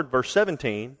the Lord, verse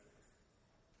 17,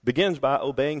 begins by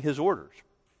obeying his orders.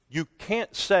 You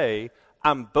can't say,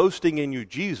 I'm boasting in you,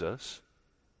 Jesus,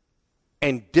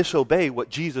 and disobey what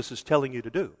Jesus is telling you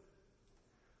to do.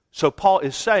 So Paul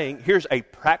is saying, here's a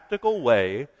practical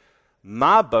way.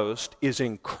 My boast is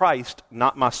in Christ,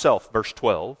 not myself, verse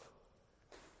 12.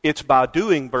 It's by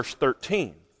doing verse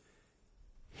 13.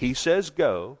 He says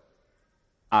go,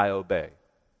 I obey.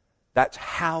 That's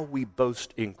how we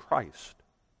boast in Christ.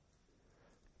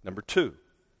 Number 2,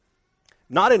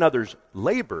 not in others'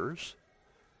 labors,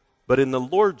 but in the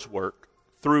Lord's work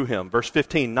through him. Verse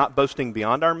 15, not boasting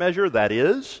beyond our measure, that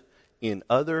is, in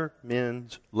other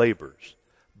men's labors.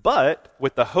 But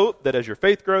with the hope that as your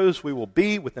faith grows, we will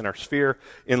be within our sphere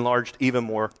enlarged even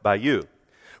more by you.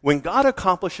 When God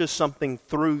accomplishes something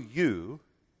through you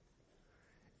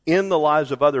in the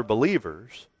lives of other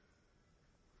believers,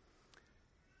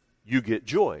 you get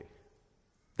joy.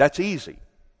 That's easy.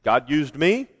 God used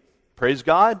me, praise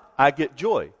God, I get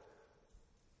joy.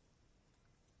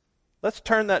 Let's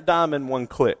turn that diamond one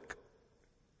click.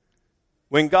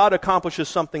 When God accomplishes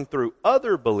something through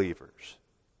other believers,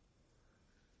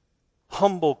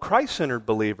 humble, Christ-centered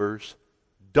believers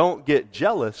don't get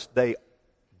jealous, they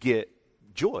get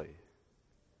joy.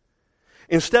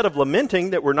 Instead of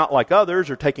lamenting that we're not like others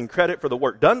or taking credit for the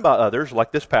work done by others,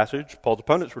 like this passage Paul's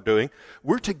opponents were doing,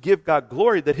 we're to give God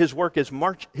glory that His work is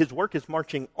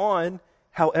marching on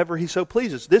however He so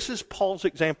pleases. This is Paul's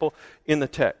example in the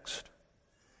text.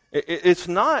 It's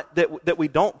not that we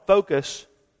don't focus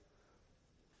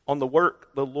on the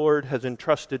work the Lord has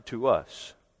entrusted to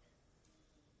us.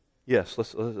 Yes,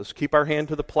 let's keep our hand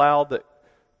to the plow that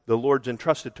the Lord's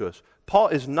entrusted to us. Paul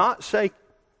is not saying,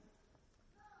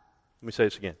 let me say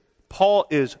this again. Paul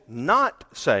is not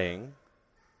saying,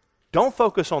 don't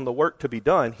focus on the work to be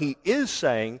done. He is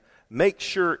saying, make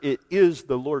sure it is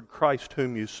the Lord Christ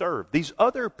whom you serve. These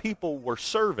other people were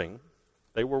serving,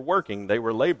 they were working, they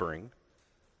were laboring.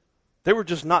 They were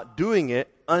just not doing it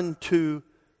unto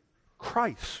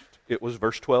Christ. It was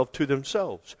verse 12, to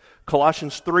themselves.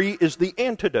 Colossians 3 is the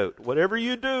antidote. Whatever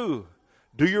you do,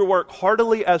 do your work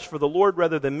heartily as for the Lord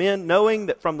rather than men, knowing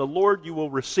that from the Lord you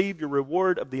will receive your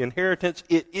reward of the inheritance.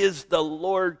 It is the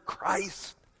Lord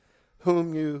Christ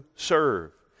whom you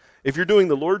serve. If you're doing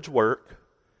the Lord's work,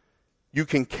 you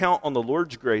can count on the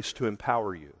Lord's grace to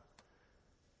empower you,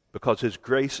 because His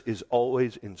grace is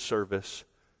always in service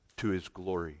to His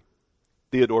glory.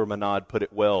 Theodore Monod put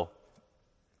it well.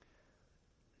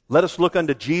 Let us look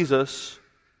unto Jesus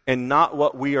and not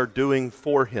what we are doing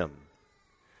for Him.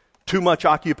 Too much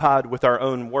occupied with our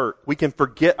own work, we can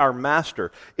forget our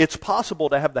Master. It's possible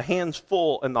to have the hands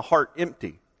full and the heart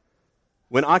empty.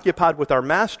 When occupied with our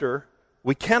Master,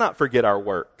 we cannot forget our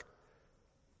work.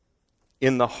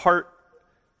 In the heart,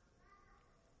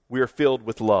 we are filled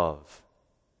with love.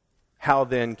 How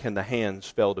then can the hands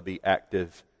fail to be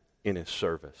active in His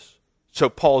service? So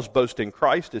Paul's boast in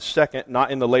Christ is second,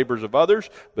 not in the labors of others,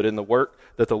 but in the work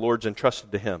that the Lord's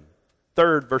entrusted to him.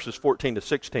 Third, verses 14 to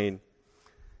 16,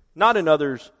 not in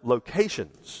others'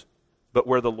 locations, but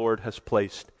where the Lord has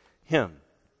placed him.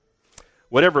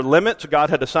 Whatever limits God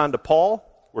had assigned to Paul,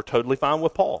 we're totally fine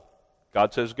with Paul.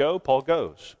 God says go, Paul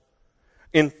goes.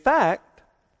 In fact,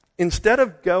 instead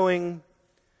of going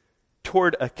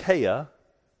toward Achaia,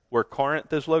 where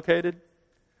Corinth is located,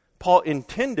 Paul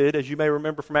intended, as you may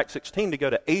remember from Acts 16, to go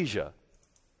to Asia.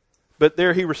 But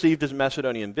there he received his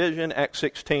Macedonian vision, Acts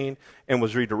 16, and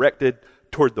was redirected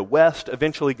toward the west,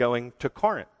 eventually going to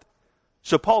Corinth.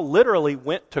 So Paul literally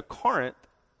went to Corinth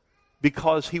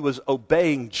because he was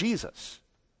obeying Jesus,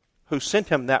 who sent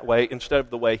him that way instead of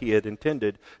the way he had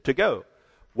intended to go.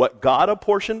 What God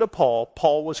apportioned to Paul,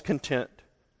 Paul was content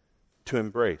to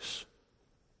embrace.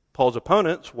 Paul's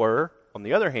opponents were, on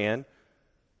the other hand,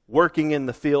 working in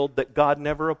the field that God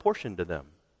never apportioned to them.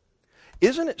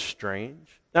 Isn't it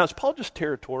strange? Now, is Paul just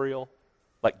territorial,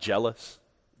 like jealous,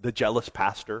 the jealous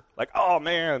pastor? Like, oh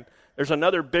man, there's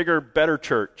another bigger, better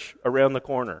church around the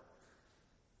corner.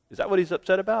 Is that what he's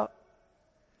upset about?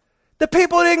 The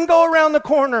people didn't go around the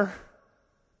corner.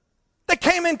 They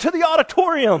came into the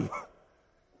auditorium.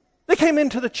 They came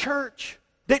into the church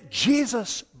that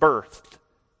Jesus birthed,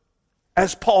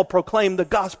 as Paul proclaimed the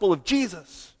gospel of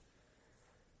Jesus.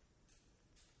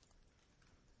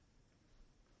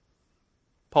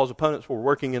 Paul's opponents were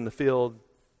working in the field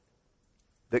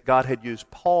that God had used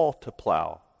Paul to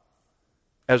plow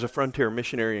as a frontier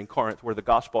missionary in Corinth, where the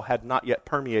gospel had not yet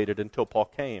permeated until Paul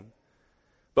came.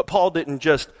 But Paul didn't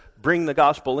just bring the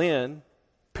gospel in,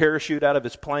 parachute out of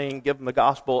his plane, give them the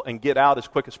gospel, and get out as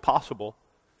quick as possible.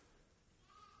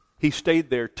 He stayed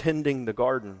there tending the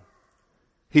garden.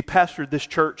 He pastored this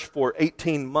church for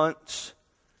 18 months.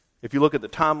 If you look at the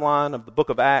timeline of the book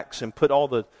of Acts and put all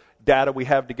the data we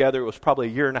have together, it was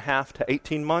probably 1.5 to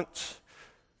 18 months.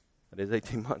 That is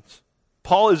 18 months.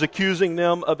 Paul is accusing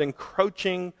them of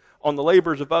encroaching on the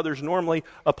labors of others, normally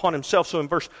upon himself. So in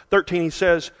verse 13 he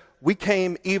says, we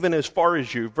came even as far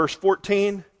as you. Verse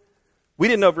 14, we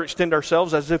didn't overextend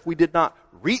ourselves as if we did not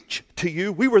reach to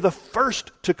you. We were the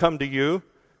first to come to you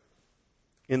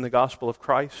in the gospel of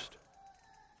Christ.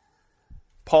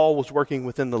 Paul was working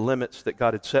within the limits that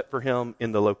God had set for him,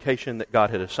 in the location that God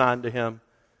had assigned to him.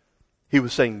 He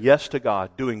was saying yes to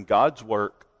God, doing God's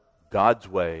work, God's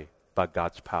way, by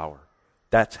God's power.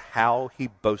 That's how he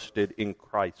boasted in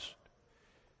Christ.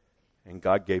 And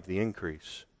God gave the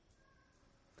increase.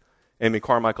 Amy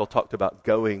Carmichael talked about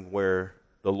going where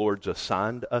the Lord's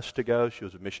assigned us to go. She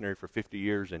was a missionary for 50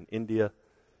 years in India.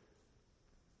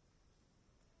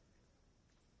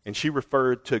 And she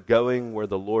referred to going where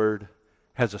the Lord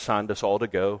has assigned us all to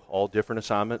go, all different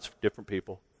assignments, different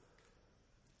people.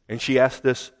 And she asked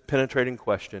this penetrating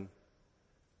question: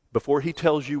 before he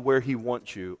tells you where he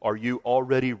wants you, are you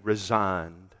already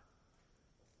resigned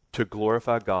to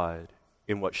glorify God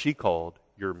in what she called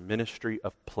your ministry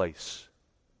of place?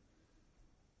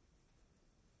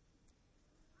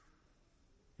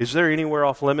 Is there anywhere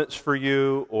off limits for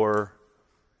you, or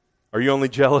are you only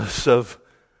jealous of,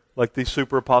 like these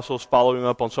super apostles, following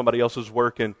up on somebody else's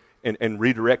work and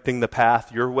redirecting the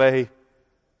path your way?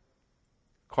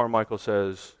 Carmichael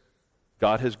says,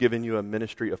 God has given you a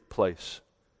ministry of place.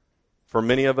 For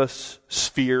many of us,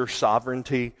 sphere,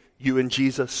 sovereignty, you and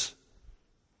Jesus,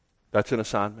 that's an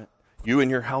assignment. You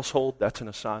and your household, that's an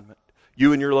assignment.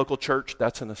 You and your local church,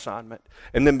 that's an assignment.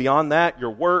 And then beyond that,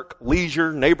 your work,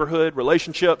 leisure, neighborhood,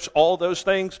 relationships, all those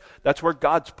things, that's where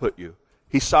God's put you.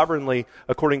 He sovereignly,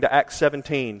 according to Acts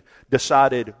 17,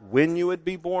 decided when you would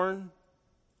be born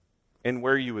and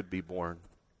where you would be born.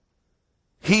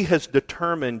 He has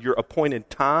determined your appointed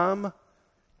time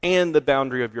and the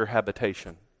boundary of your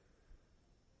habitation.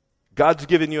 God's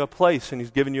given you a place, and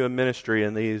He's given you a ministry,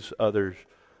 and these others,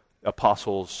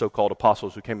 apostles, so-called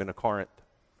apostles who came into Corinth,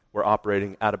 were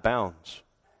operating out of bounds,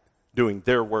 doing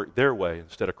their work their way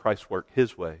instead of Christ's work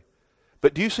His way.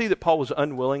 But do you see that Paul was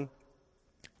unwilling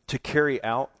to carry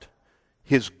out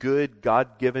his good,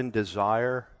 God-given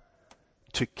desire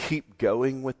to keep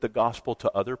going with the gospel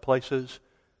to other places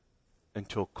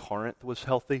until Corinth was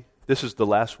healthy? This is the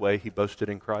last way he boasted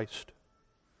in Christ.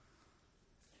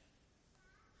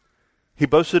 He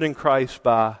boasted in Christ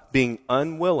by being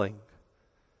unwilling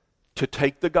to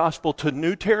take the gospel to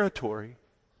new territory.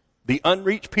 The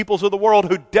unreached peoples of the world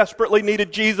who desperately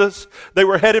needed Jesus, they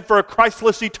were headed for a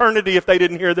Christless eternity if they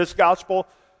didn't hear this gospel.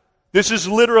 This is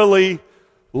literally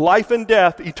life and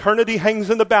death. Eternity hangs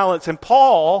in the balance. And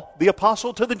Paul, the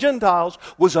apostle to the Gentiles,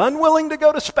 was unwilling to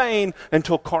go to Spain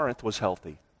until Corinth was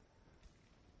healthy.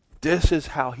 This is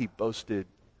how he boasted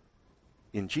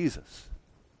in Jesus.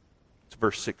 It's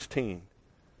verse 16.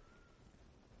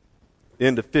 The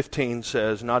end of 15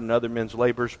 says, not in other men's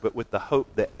labors, but with the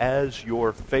hope that as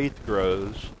your faith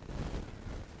grows,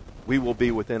 we will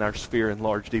be within our sphere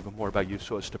enlarged even more by you,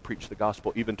 so as to preach the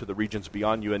gospel even to the regions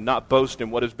beyond you, and not boast in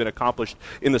what has been accomplished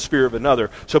in the sphere of another.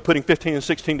 So putting 15 and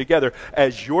 16 together,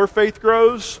 as your faith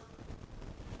grows,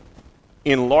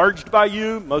 enlarged by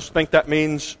you, most think that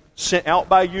means sent out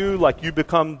by you, like you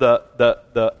become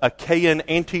the Achaean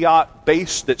Antioch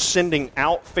base that's sending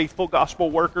out faithful gospel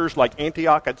workers, like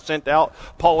Antioch had sent out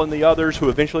Paul and the others who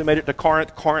eventually made it to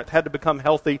Corinth. Corinth had to become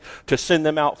healthy to send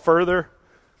them out further.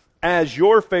 As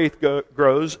your faith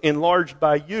grows, enlarged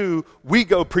by you, we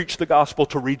go preach the gospel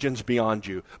to regions beyond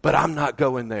you. But I'm not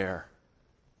going there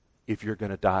if you're going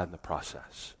to die in the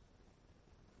process.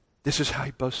 This is how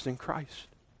he boasts in Christ.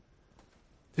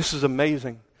 This is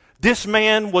amazing. This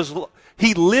man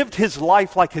he lived his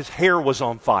life like his hair was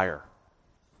on fire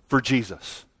for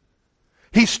Jesus.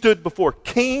 He stood before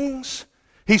kings.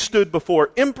 He stood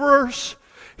before emperors.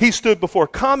 He stood before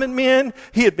common men.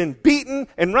 He had been beaten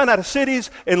and run out of cities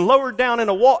and lowered down out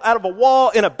of a wall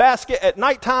in a basket at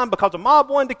nighttime because a mob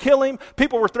wanted to kill him.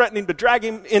 People were threatening to drag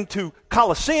him into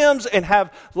coliseums and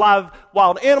have live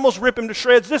wild animals rip him to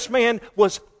shreds. This man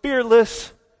was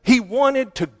fearless. He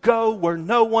wanted to go where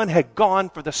no one had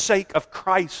gone for the sake of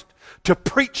Christ, to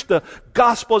preach the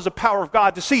gospel as the power of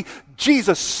God, to see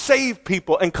Jesus save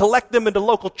people and collect them into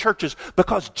local churches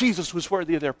because Jesus was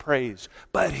worthy of their praise.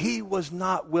 But he was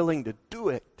not willing to do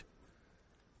it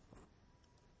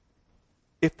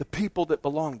if the people that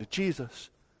belonged to Jesus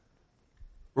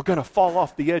were going to fall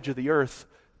off the edge of the earth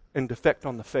and defect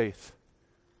on the faith.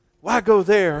 Why go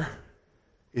there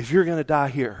if you're going to die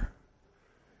here?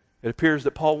 It appears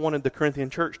that Paul wanted the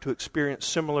Corinthian church to experience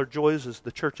similar joys as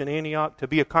the church in Antioch, to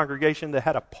be a congregation that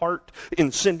had a part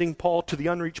in sending Paul to the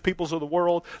unreached peoples of the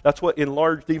world. That's what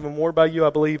enlarged even more by you, I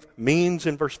believe, means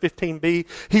in verse 15b.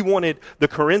 He wanted the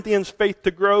Corinthians' faith to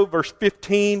grow. Verse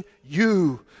 15,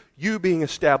 you being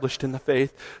established in the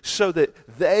faith, so that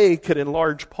they could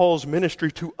enlarge Paul's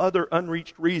ministry to other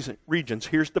unreached regions.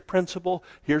 Here's the principle,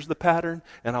 here's the pattern,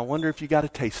 and I wonder if you got a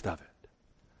taste of it.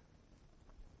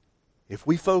 If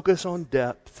we focus on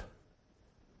depth,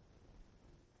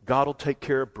 God will take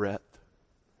care of breadth.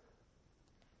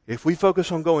 If we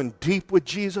focus on going deep with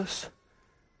Jesus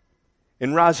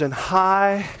and rising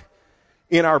high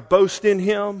in our boast in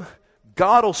Him,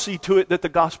 God will see to it that the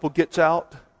gospel gets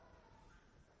out.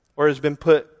 Or has been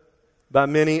put by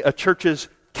many, a church's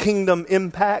kingdom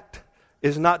impact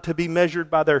is not to be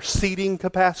measured by their seating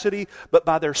capacity, but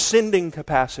by their sending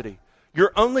capacity.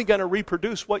 You're only going to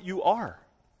reproduce what you are.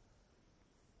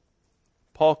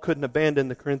 Paul couldn't abandon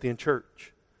the Corinthian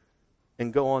church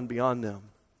and go on beyond them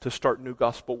to start new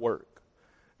gospel work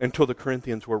until the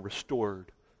Corinthians were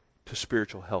restored to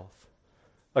spiritual health.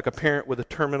 Like a parent with a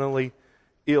terminally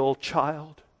ill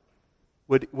child.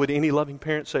 Would any loving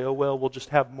parent say, oh, well, we'll just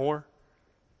have more?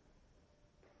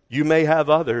 You may have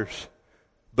others,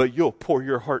 but you'll pour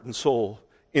your heart and soul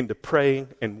into praying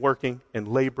and working and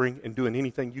laboring and doing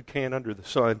anything you can under the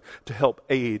sun to help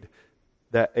aid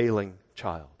that ailing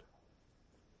child.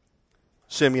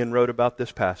 Simeon wrote about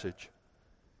this passage.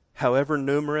 However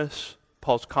numerous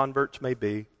Paul's converts may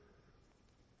be,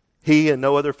 he and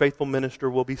no other faithful minister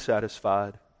will be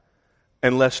satisfied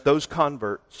unless those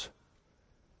converts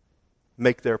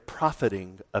make their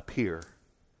profiting appear.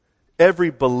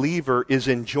 Every believer is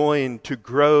enjoined to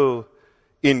grow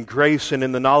in grace and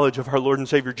in the knowledge of our Lord and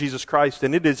Savior Jesus Christ,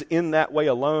 and it is in that way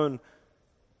alone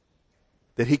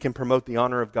that he can promote the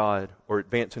honor of God or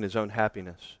advance in his own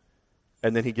happiness.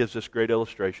 And then he gives this great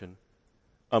illustration.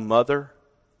 A mother,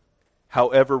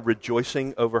 however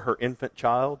rejoicing over her infant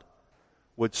child,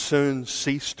 would soon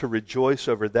cease to rejoice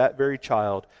over that very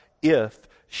child if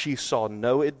she saw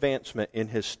no advancement in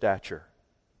his stature.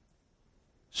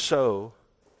 So,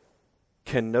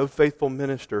 can no faithful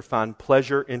minister find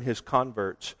pleasure in his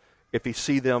converts if he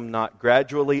see them not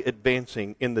gradually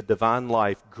advancing in the divine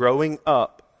life, growing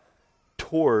up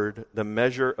toward the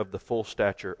measure of the full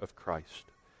stature of Christ?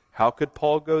 How could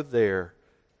Paul go there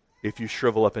if you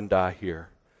shrivel up and die here?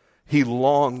 He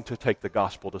longed to take the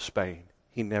gospel to Spain.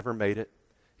 He never made it.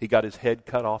 He got his head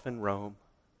cut off in Rome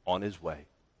on his way.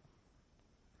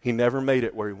 He never made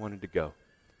it where he wanted to go.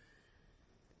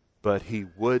 But he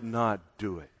would not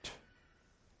do it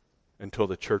until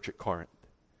the church at Corinth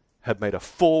had made a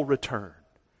full return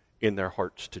in their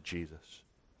hearts to Jesus.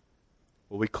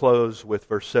 Well, we close with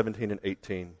verse 17 and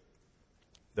 18,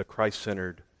 the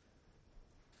Christ-centered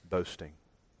boasting.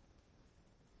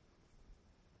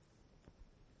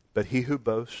 But he who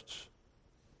boasts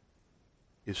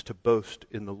is to boast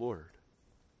in the Lord.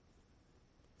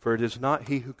 For it is not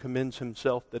he who commends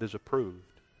himself that is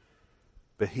approved,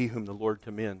 but he whom the Lord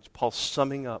commends. Paul's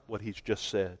summing up what he's just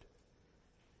said.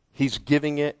 He's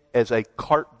giving it as a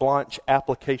carte blanche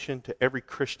application to every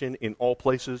Christian in all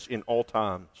places, in all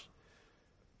times.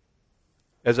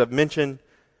 As I've mentioned,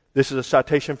 this is a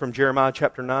citation from Jeremiah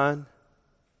chapter 9,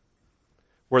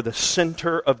 where the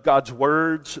center of God's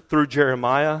words through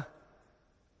Jeremiah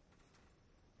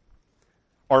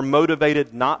are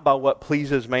motivated not by what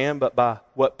pleases man, but by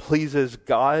what pleases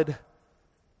God.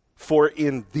 For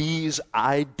in these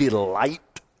I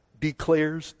delight,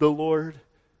 declares the Lord.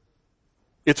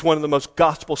 It's one of the most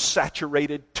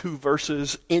gospel-saturated 2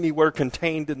 verses anywhere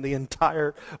contained in the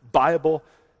entire Bible.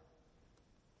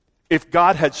 If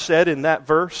God had said in that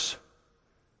verse,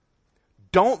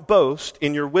 don't boast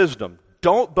in your wisdom,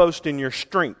 don't boast in your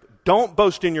strength, don't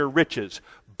boast in your riches,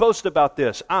 boast about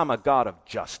this, I'm a God of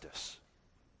justice,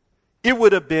 it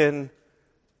would have been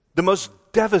the most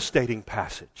devastating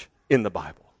passage in the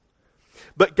Bible.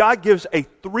 But God gives a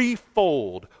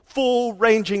threefold,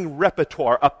 full-ranging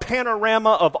repertoire, a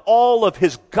panorama of all of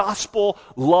his gospel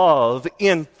love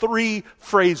in 3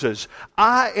 phrases.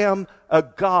 I am a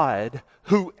God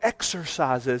who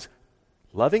exercises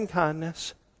loving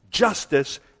kindness,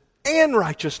 justice, and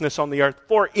righteousness on the earth.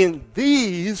 For in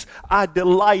these I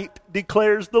delight,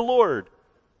 declares the Lord.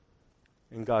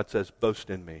 And God says, boast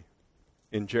in me.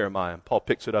 In Jeremiah. And Paul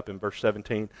picks it up in verse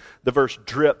 17. The verse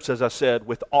drips, as I said,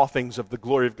 with offings of the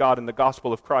glory of God in the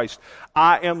gospel of Christ.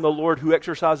 I am the Lord who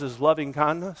exercises loving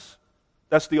kindness.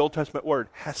 That's the Old Testament word,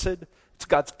 hesed. It's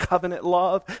God's covenant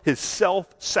love, his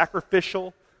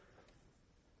self-sacrificial,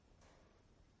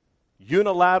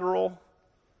 unilateral,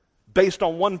 based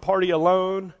on one party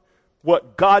alone,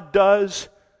 what God does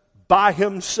by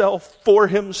himself, for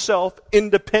himself,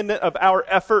 independent of our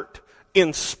effort,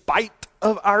 in spite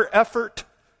of our effort.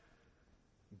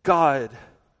 God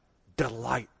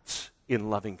delights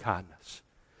in loving kindness.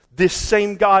 This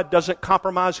same God doesn't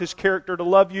compromise his character to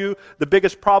love you. The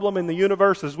biggest problem in the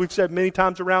universe, as we've said many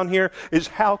times around here, is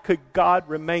how could God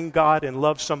remain God and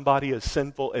love somebody as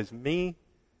sinful as me?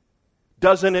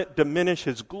 Doesn't it diminish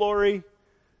his glory?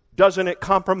 Doesn't it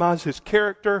compromise his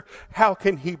character? How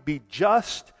can he be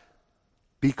just?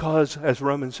 Because, as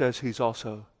Romans says, he's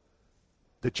also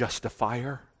the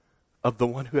justifier of the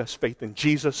one who has faith in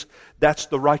Jesus. That's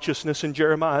the righteousness in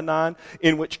Jeremiah 9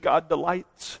 in which God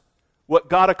delights. What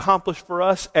God accomplished for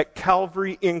us at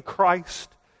Calvary in Christ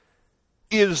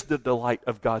is the delight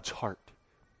of God's heart.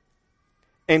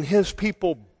 And his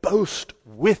people boast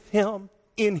with him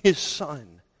in his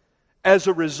Son as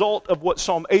a result of what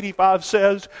Psalm 85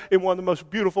 says in one of the most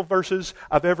beautiful verses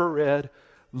I've ever read.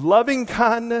 Loving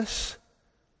kindness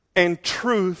and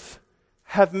truth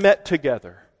have met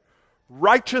together.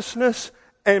 Righteousness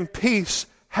and peace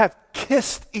have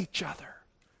kissed each other.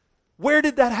 Where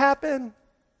did that happen?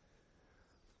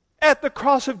 At the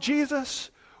cross of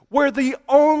Jesus, where the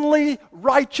only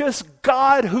righteous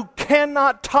God who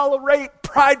cannot tolerate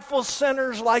prideful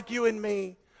sinners like you and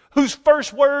me, whose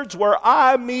first words were,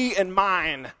 I, me, and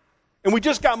mine. And we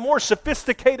just got more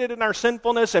sophisticated in our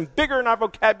sinfulness and bigger in our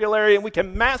vocabulary, and we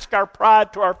can mask our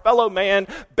pride to our fellow man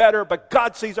better, but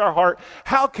God sees our heart.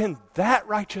 How can that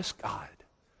righteous God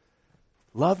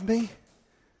love me?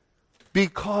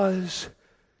 Because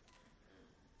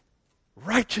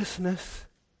righteousness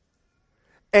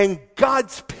and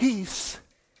God's peace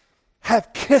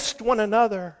have kissed one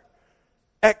another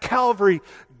at Calvary.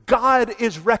 God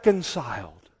is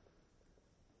reconciled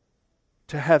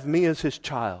to have me as his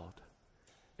child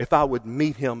if I would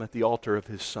meet him at the altar of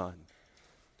his Son.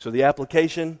 So the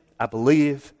application, I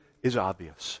believe, is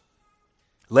obvious.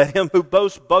 Let him who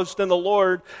boasts boast in the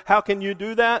Lord. How can you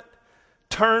do that?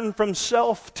 Turn from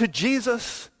self to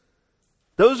Jesus.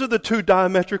 Those are the two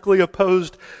diametrically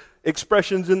opposed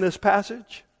expressions in this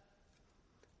passage.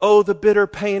 Oh, the bitter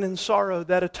pain and sorrow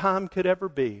that a time could ever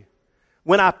be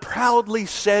when I proudly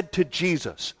said to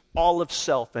Jesus, all of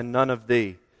self and none of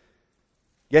thee.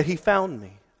 Yet he found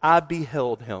me. I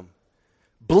beheld him,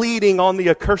 bleeding on the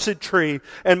accursed tree,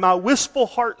 and my wistful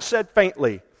heart said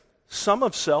faintly, some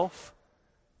of self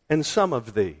and some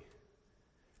of thee.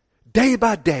 Day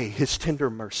by day, his tender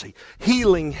mercy,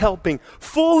 healing, helping,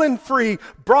 full and free,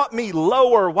 brought me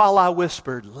lower while I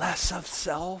whispered, less of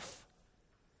self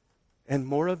and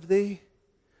more of thee.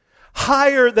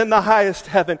 Higher than the highest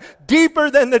heaven, deeper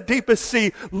than the deepest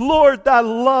sea, Lord, thy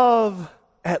love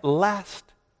at last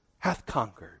hath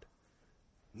conquered.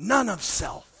 None of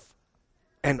self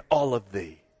and all of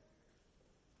thee.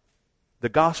 The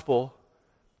gospel,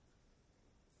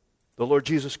 the Lord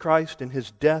Jesus Christ in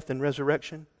his death and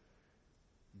resurrection,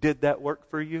 did that work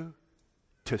for you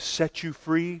to set you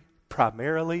free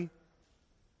primarily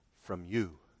from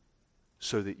you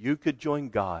so that you could join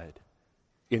God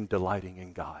in delighting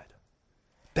in God.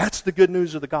 That's the good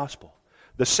news of the gospel.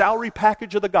 The salary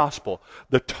package of the gospel,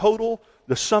 the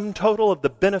sum total of the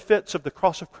benefits of the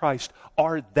cross of Christ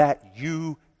are that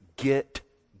you get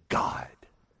God.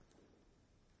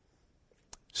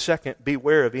 Second,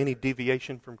 beware of any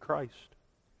deviation from Christ.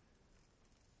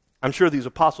 I'm sure these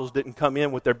apostles didn't come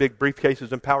in with their big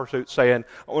briefcases and power suits saying,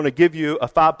 I want to give you a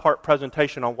 5-part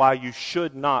presentation on why you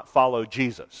should not follow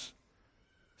Jesus.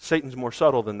 Satan's more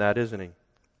subtle than that, isn't he?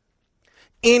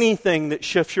 Anything that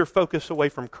shifts your focus away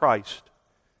from Christ,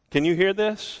 can you hear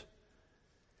this?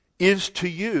 Is to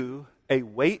you a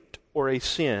weight or a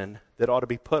sin that ought to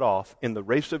be put off in the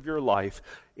race of your life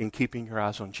in keeping your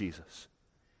eyes on Jesus.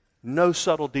 No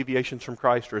subtle deviations from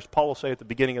Christ, or as Paul will say at the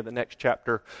beginning of the next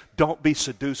chapter, don't be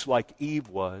seduced like Eve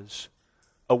was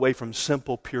away from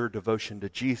simple, pure devotion to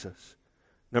Jesus.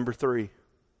 Number 3,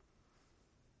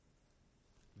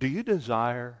 do you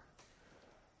desire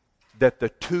that the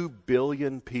 2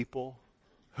 billion people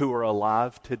who are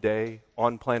alive today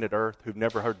on planet Earth who've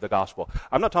never heard the gospel?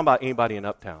 I'm not talking about anybody in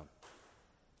Uptown.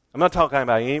 I'm not talking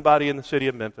about anybody in the city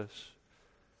of Memphis.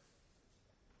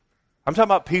 I'm talking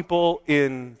about people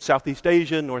in Southeast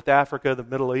Asia, North Africa, the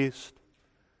Middle East.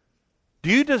 Do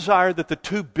you desire that the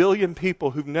 2 billion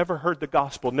people who've never heard the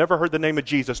gospel, never heard the name of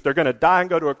Jesus, they're going to die and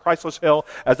go to a Christless hell,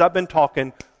 as I've been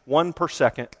talking, 1 per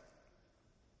second,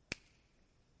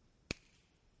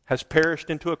 has perished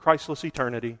into a Christless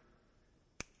eternity?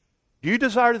 Do you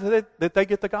desire that they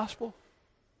get the gospel?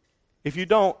 If you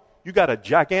don't, you got a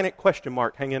gigantic question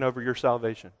mark hanging over your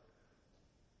salvation.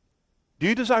 Do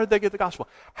you desire that they get the gospel?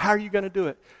 How are you going to do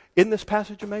it? Isn't this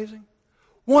passage amazing?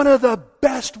 One of the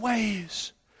best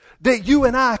ways that you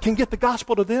and I can get the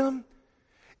gospel to them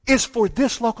is for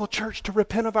this local church to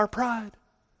repent of our pride.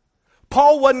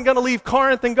 Paul wasn't going to leave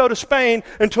Corinth and go to Spain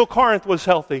until Corinth was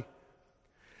healthy.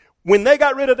 When they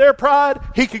got rid of their pride,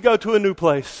 he could go to a new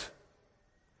place.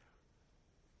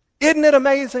 Isn't it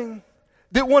amazing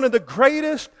that one of the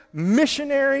greatest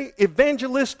missionary,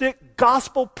 evangelistic,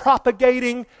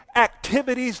 gospel-propagating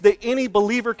activities that any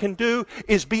believer can do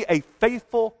is be a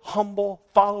faithful, humble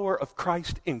follower of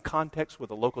Christ in context with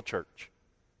a local church?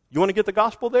 You want to get the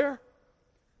gospel there?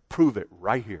 Prove it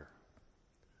right here.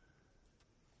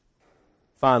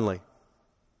 Finally,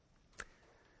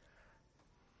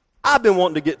 I've been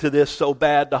wanting to get to this so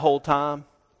bad the whole time,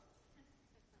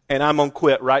 and I'm going to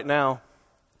quit right now,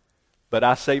 but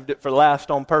I saved it for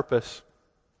last on purpose.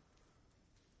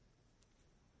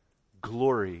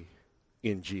 Glory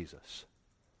in Jesus.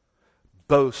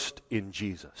 Boast in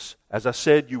Jesus. As I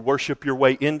said, you worship your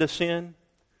way into sin,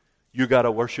 you got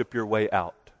to worship your way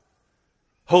out.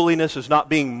 Holiness is not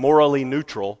being morally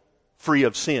neutral, free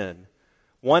of sin,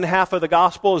 One half of the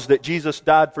gospel is that Jesus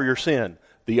died for your sin.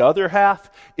 The other half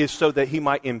is so that he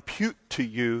might impute to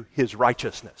you his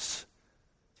righteousness.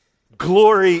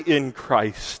 Glory in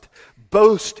Christ.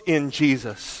 Boast in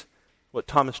Jesus. What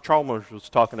Thomas Chalmers was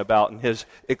talking about in his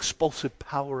expulsive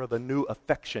power of a new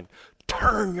affection.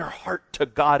 Turn your heart to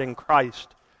God in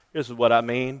Christ. Here's what I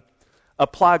mean.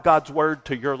 Apply God's word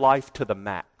to your life to the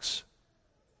max.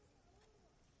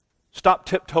 Stop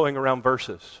tiptoeing around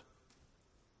verses.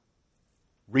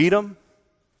 Read them,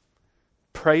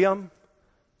 pray them,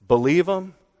 believe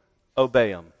them,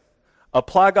 obey them.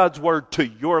 Apply God's word to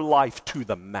your life to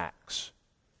the max.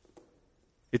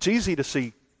 It's easy to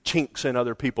see chinks in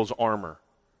other people's armor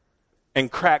and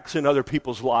cracks in other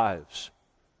people's lives.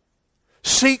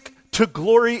 Seek to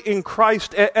glory in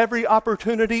Christ at every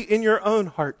opportunity in your own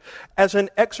heart. As an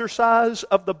exercise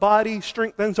of the body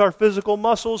strengthens our physical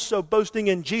muscles, so boasting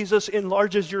in Jesus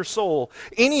enlarges your soul.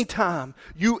 Anytime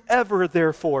you ever,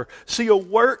 therefore, see a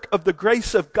work of the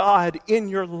grace of God in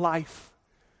your life,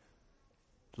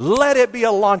 let it be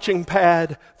a launching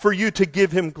pad for you to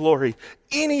give Him glory.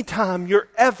 Anytime you're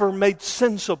ever made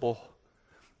sensible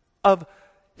of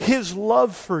His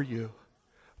love for you,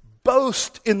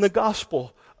 boast in the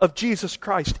gospel of Jesus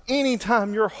Christ.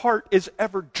 Anytime your heart is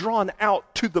ever drawn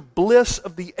out to the bliss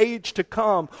of the age to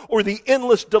come or the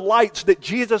endless delights that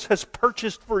Jesus has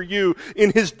purchased for you in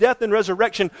His death and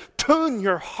resurrection, tune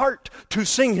your heart to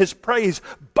sing His praise.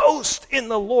 Boast in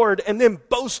the Lord and then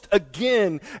boast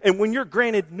again. And when you're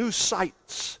granted new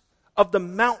sights of the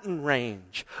mountain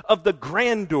range, of the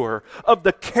grandeur, of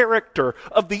the character,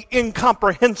 of the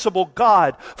incomprehensible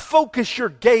God, focus your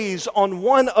gaze on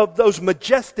one of those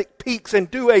majestic peaks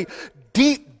and do a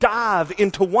deep dive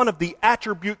into one of the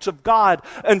attributes of God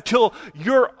until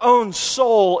your own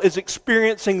soul is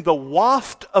experiencing the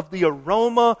waft of the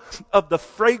aroma of the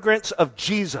fragrance of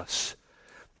Jesus.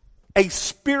 A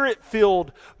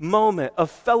spirit-filled moment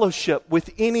of fellowship with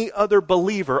any other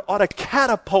believer ought to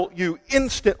catapult you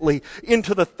instantly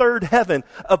into the third heaven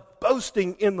of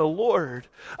boasting in the Lord.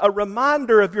 A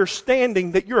reminder of your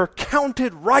standing that you're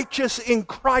counted righteous in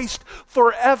Christ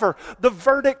forever. The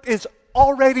verdict is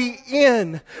already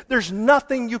in. There's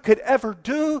nothing you could ever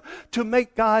do to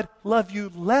make God love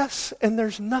you less, and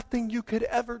there's nothing you could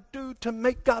ever do to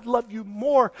make God love you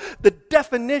more. The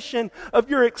definition of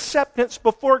your acceptance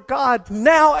before God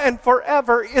now and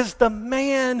forever is the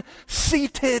man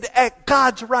seated at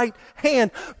God's right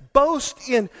hand. Boast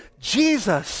in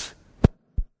Jesus.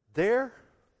 There,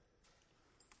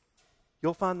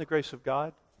 you'll find the grace of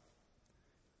God.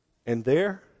 And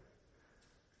there,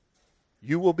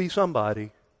 you will be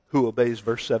somebody who obeys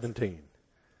verse 17,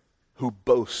 who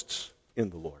boasts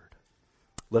in the Lord.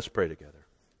 Let's pray together.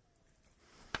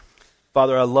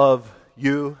 Father, I love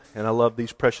you and I love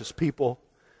these precious people.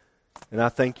 And I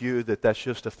thank you that that's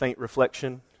just a faint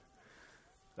reflection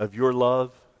of your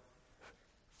love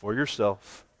for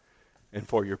yourself and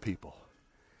for your people.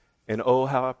 And oh,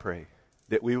 how I pray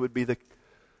that we would be the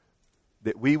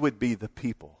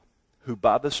people who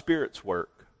by the Spirit's work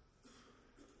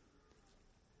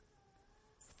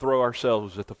throw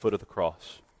ourselves at the foot of the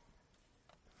cross.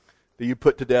 That you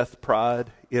put to death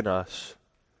pride in us,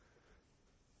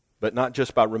 but not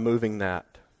just by removing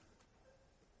that,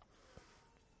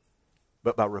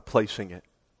 but by replacing it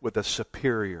with a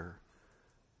superior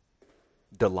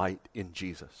delight in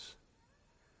Jesus.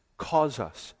 Cause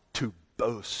us to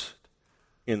boast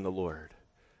in the Lord,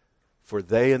 for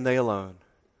they and they alone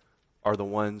are the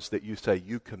ones that you say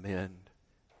you commend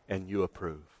and you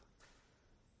approve.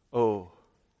 Oh,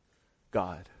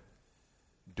 God,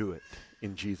 do it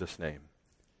in Jesus' name.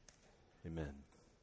 Amen.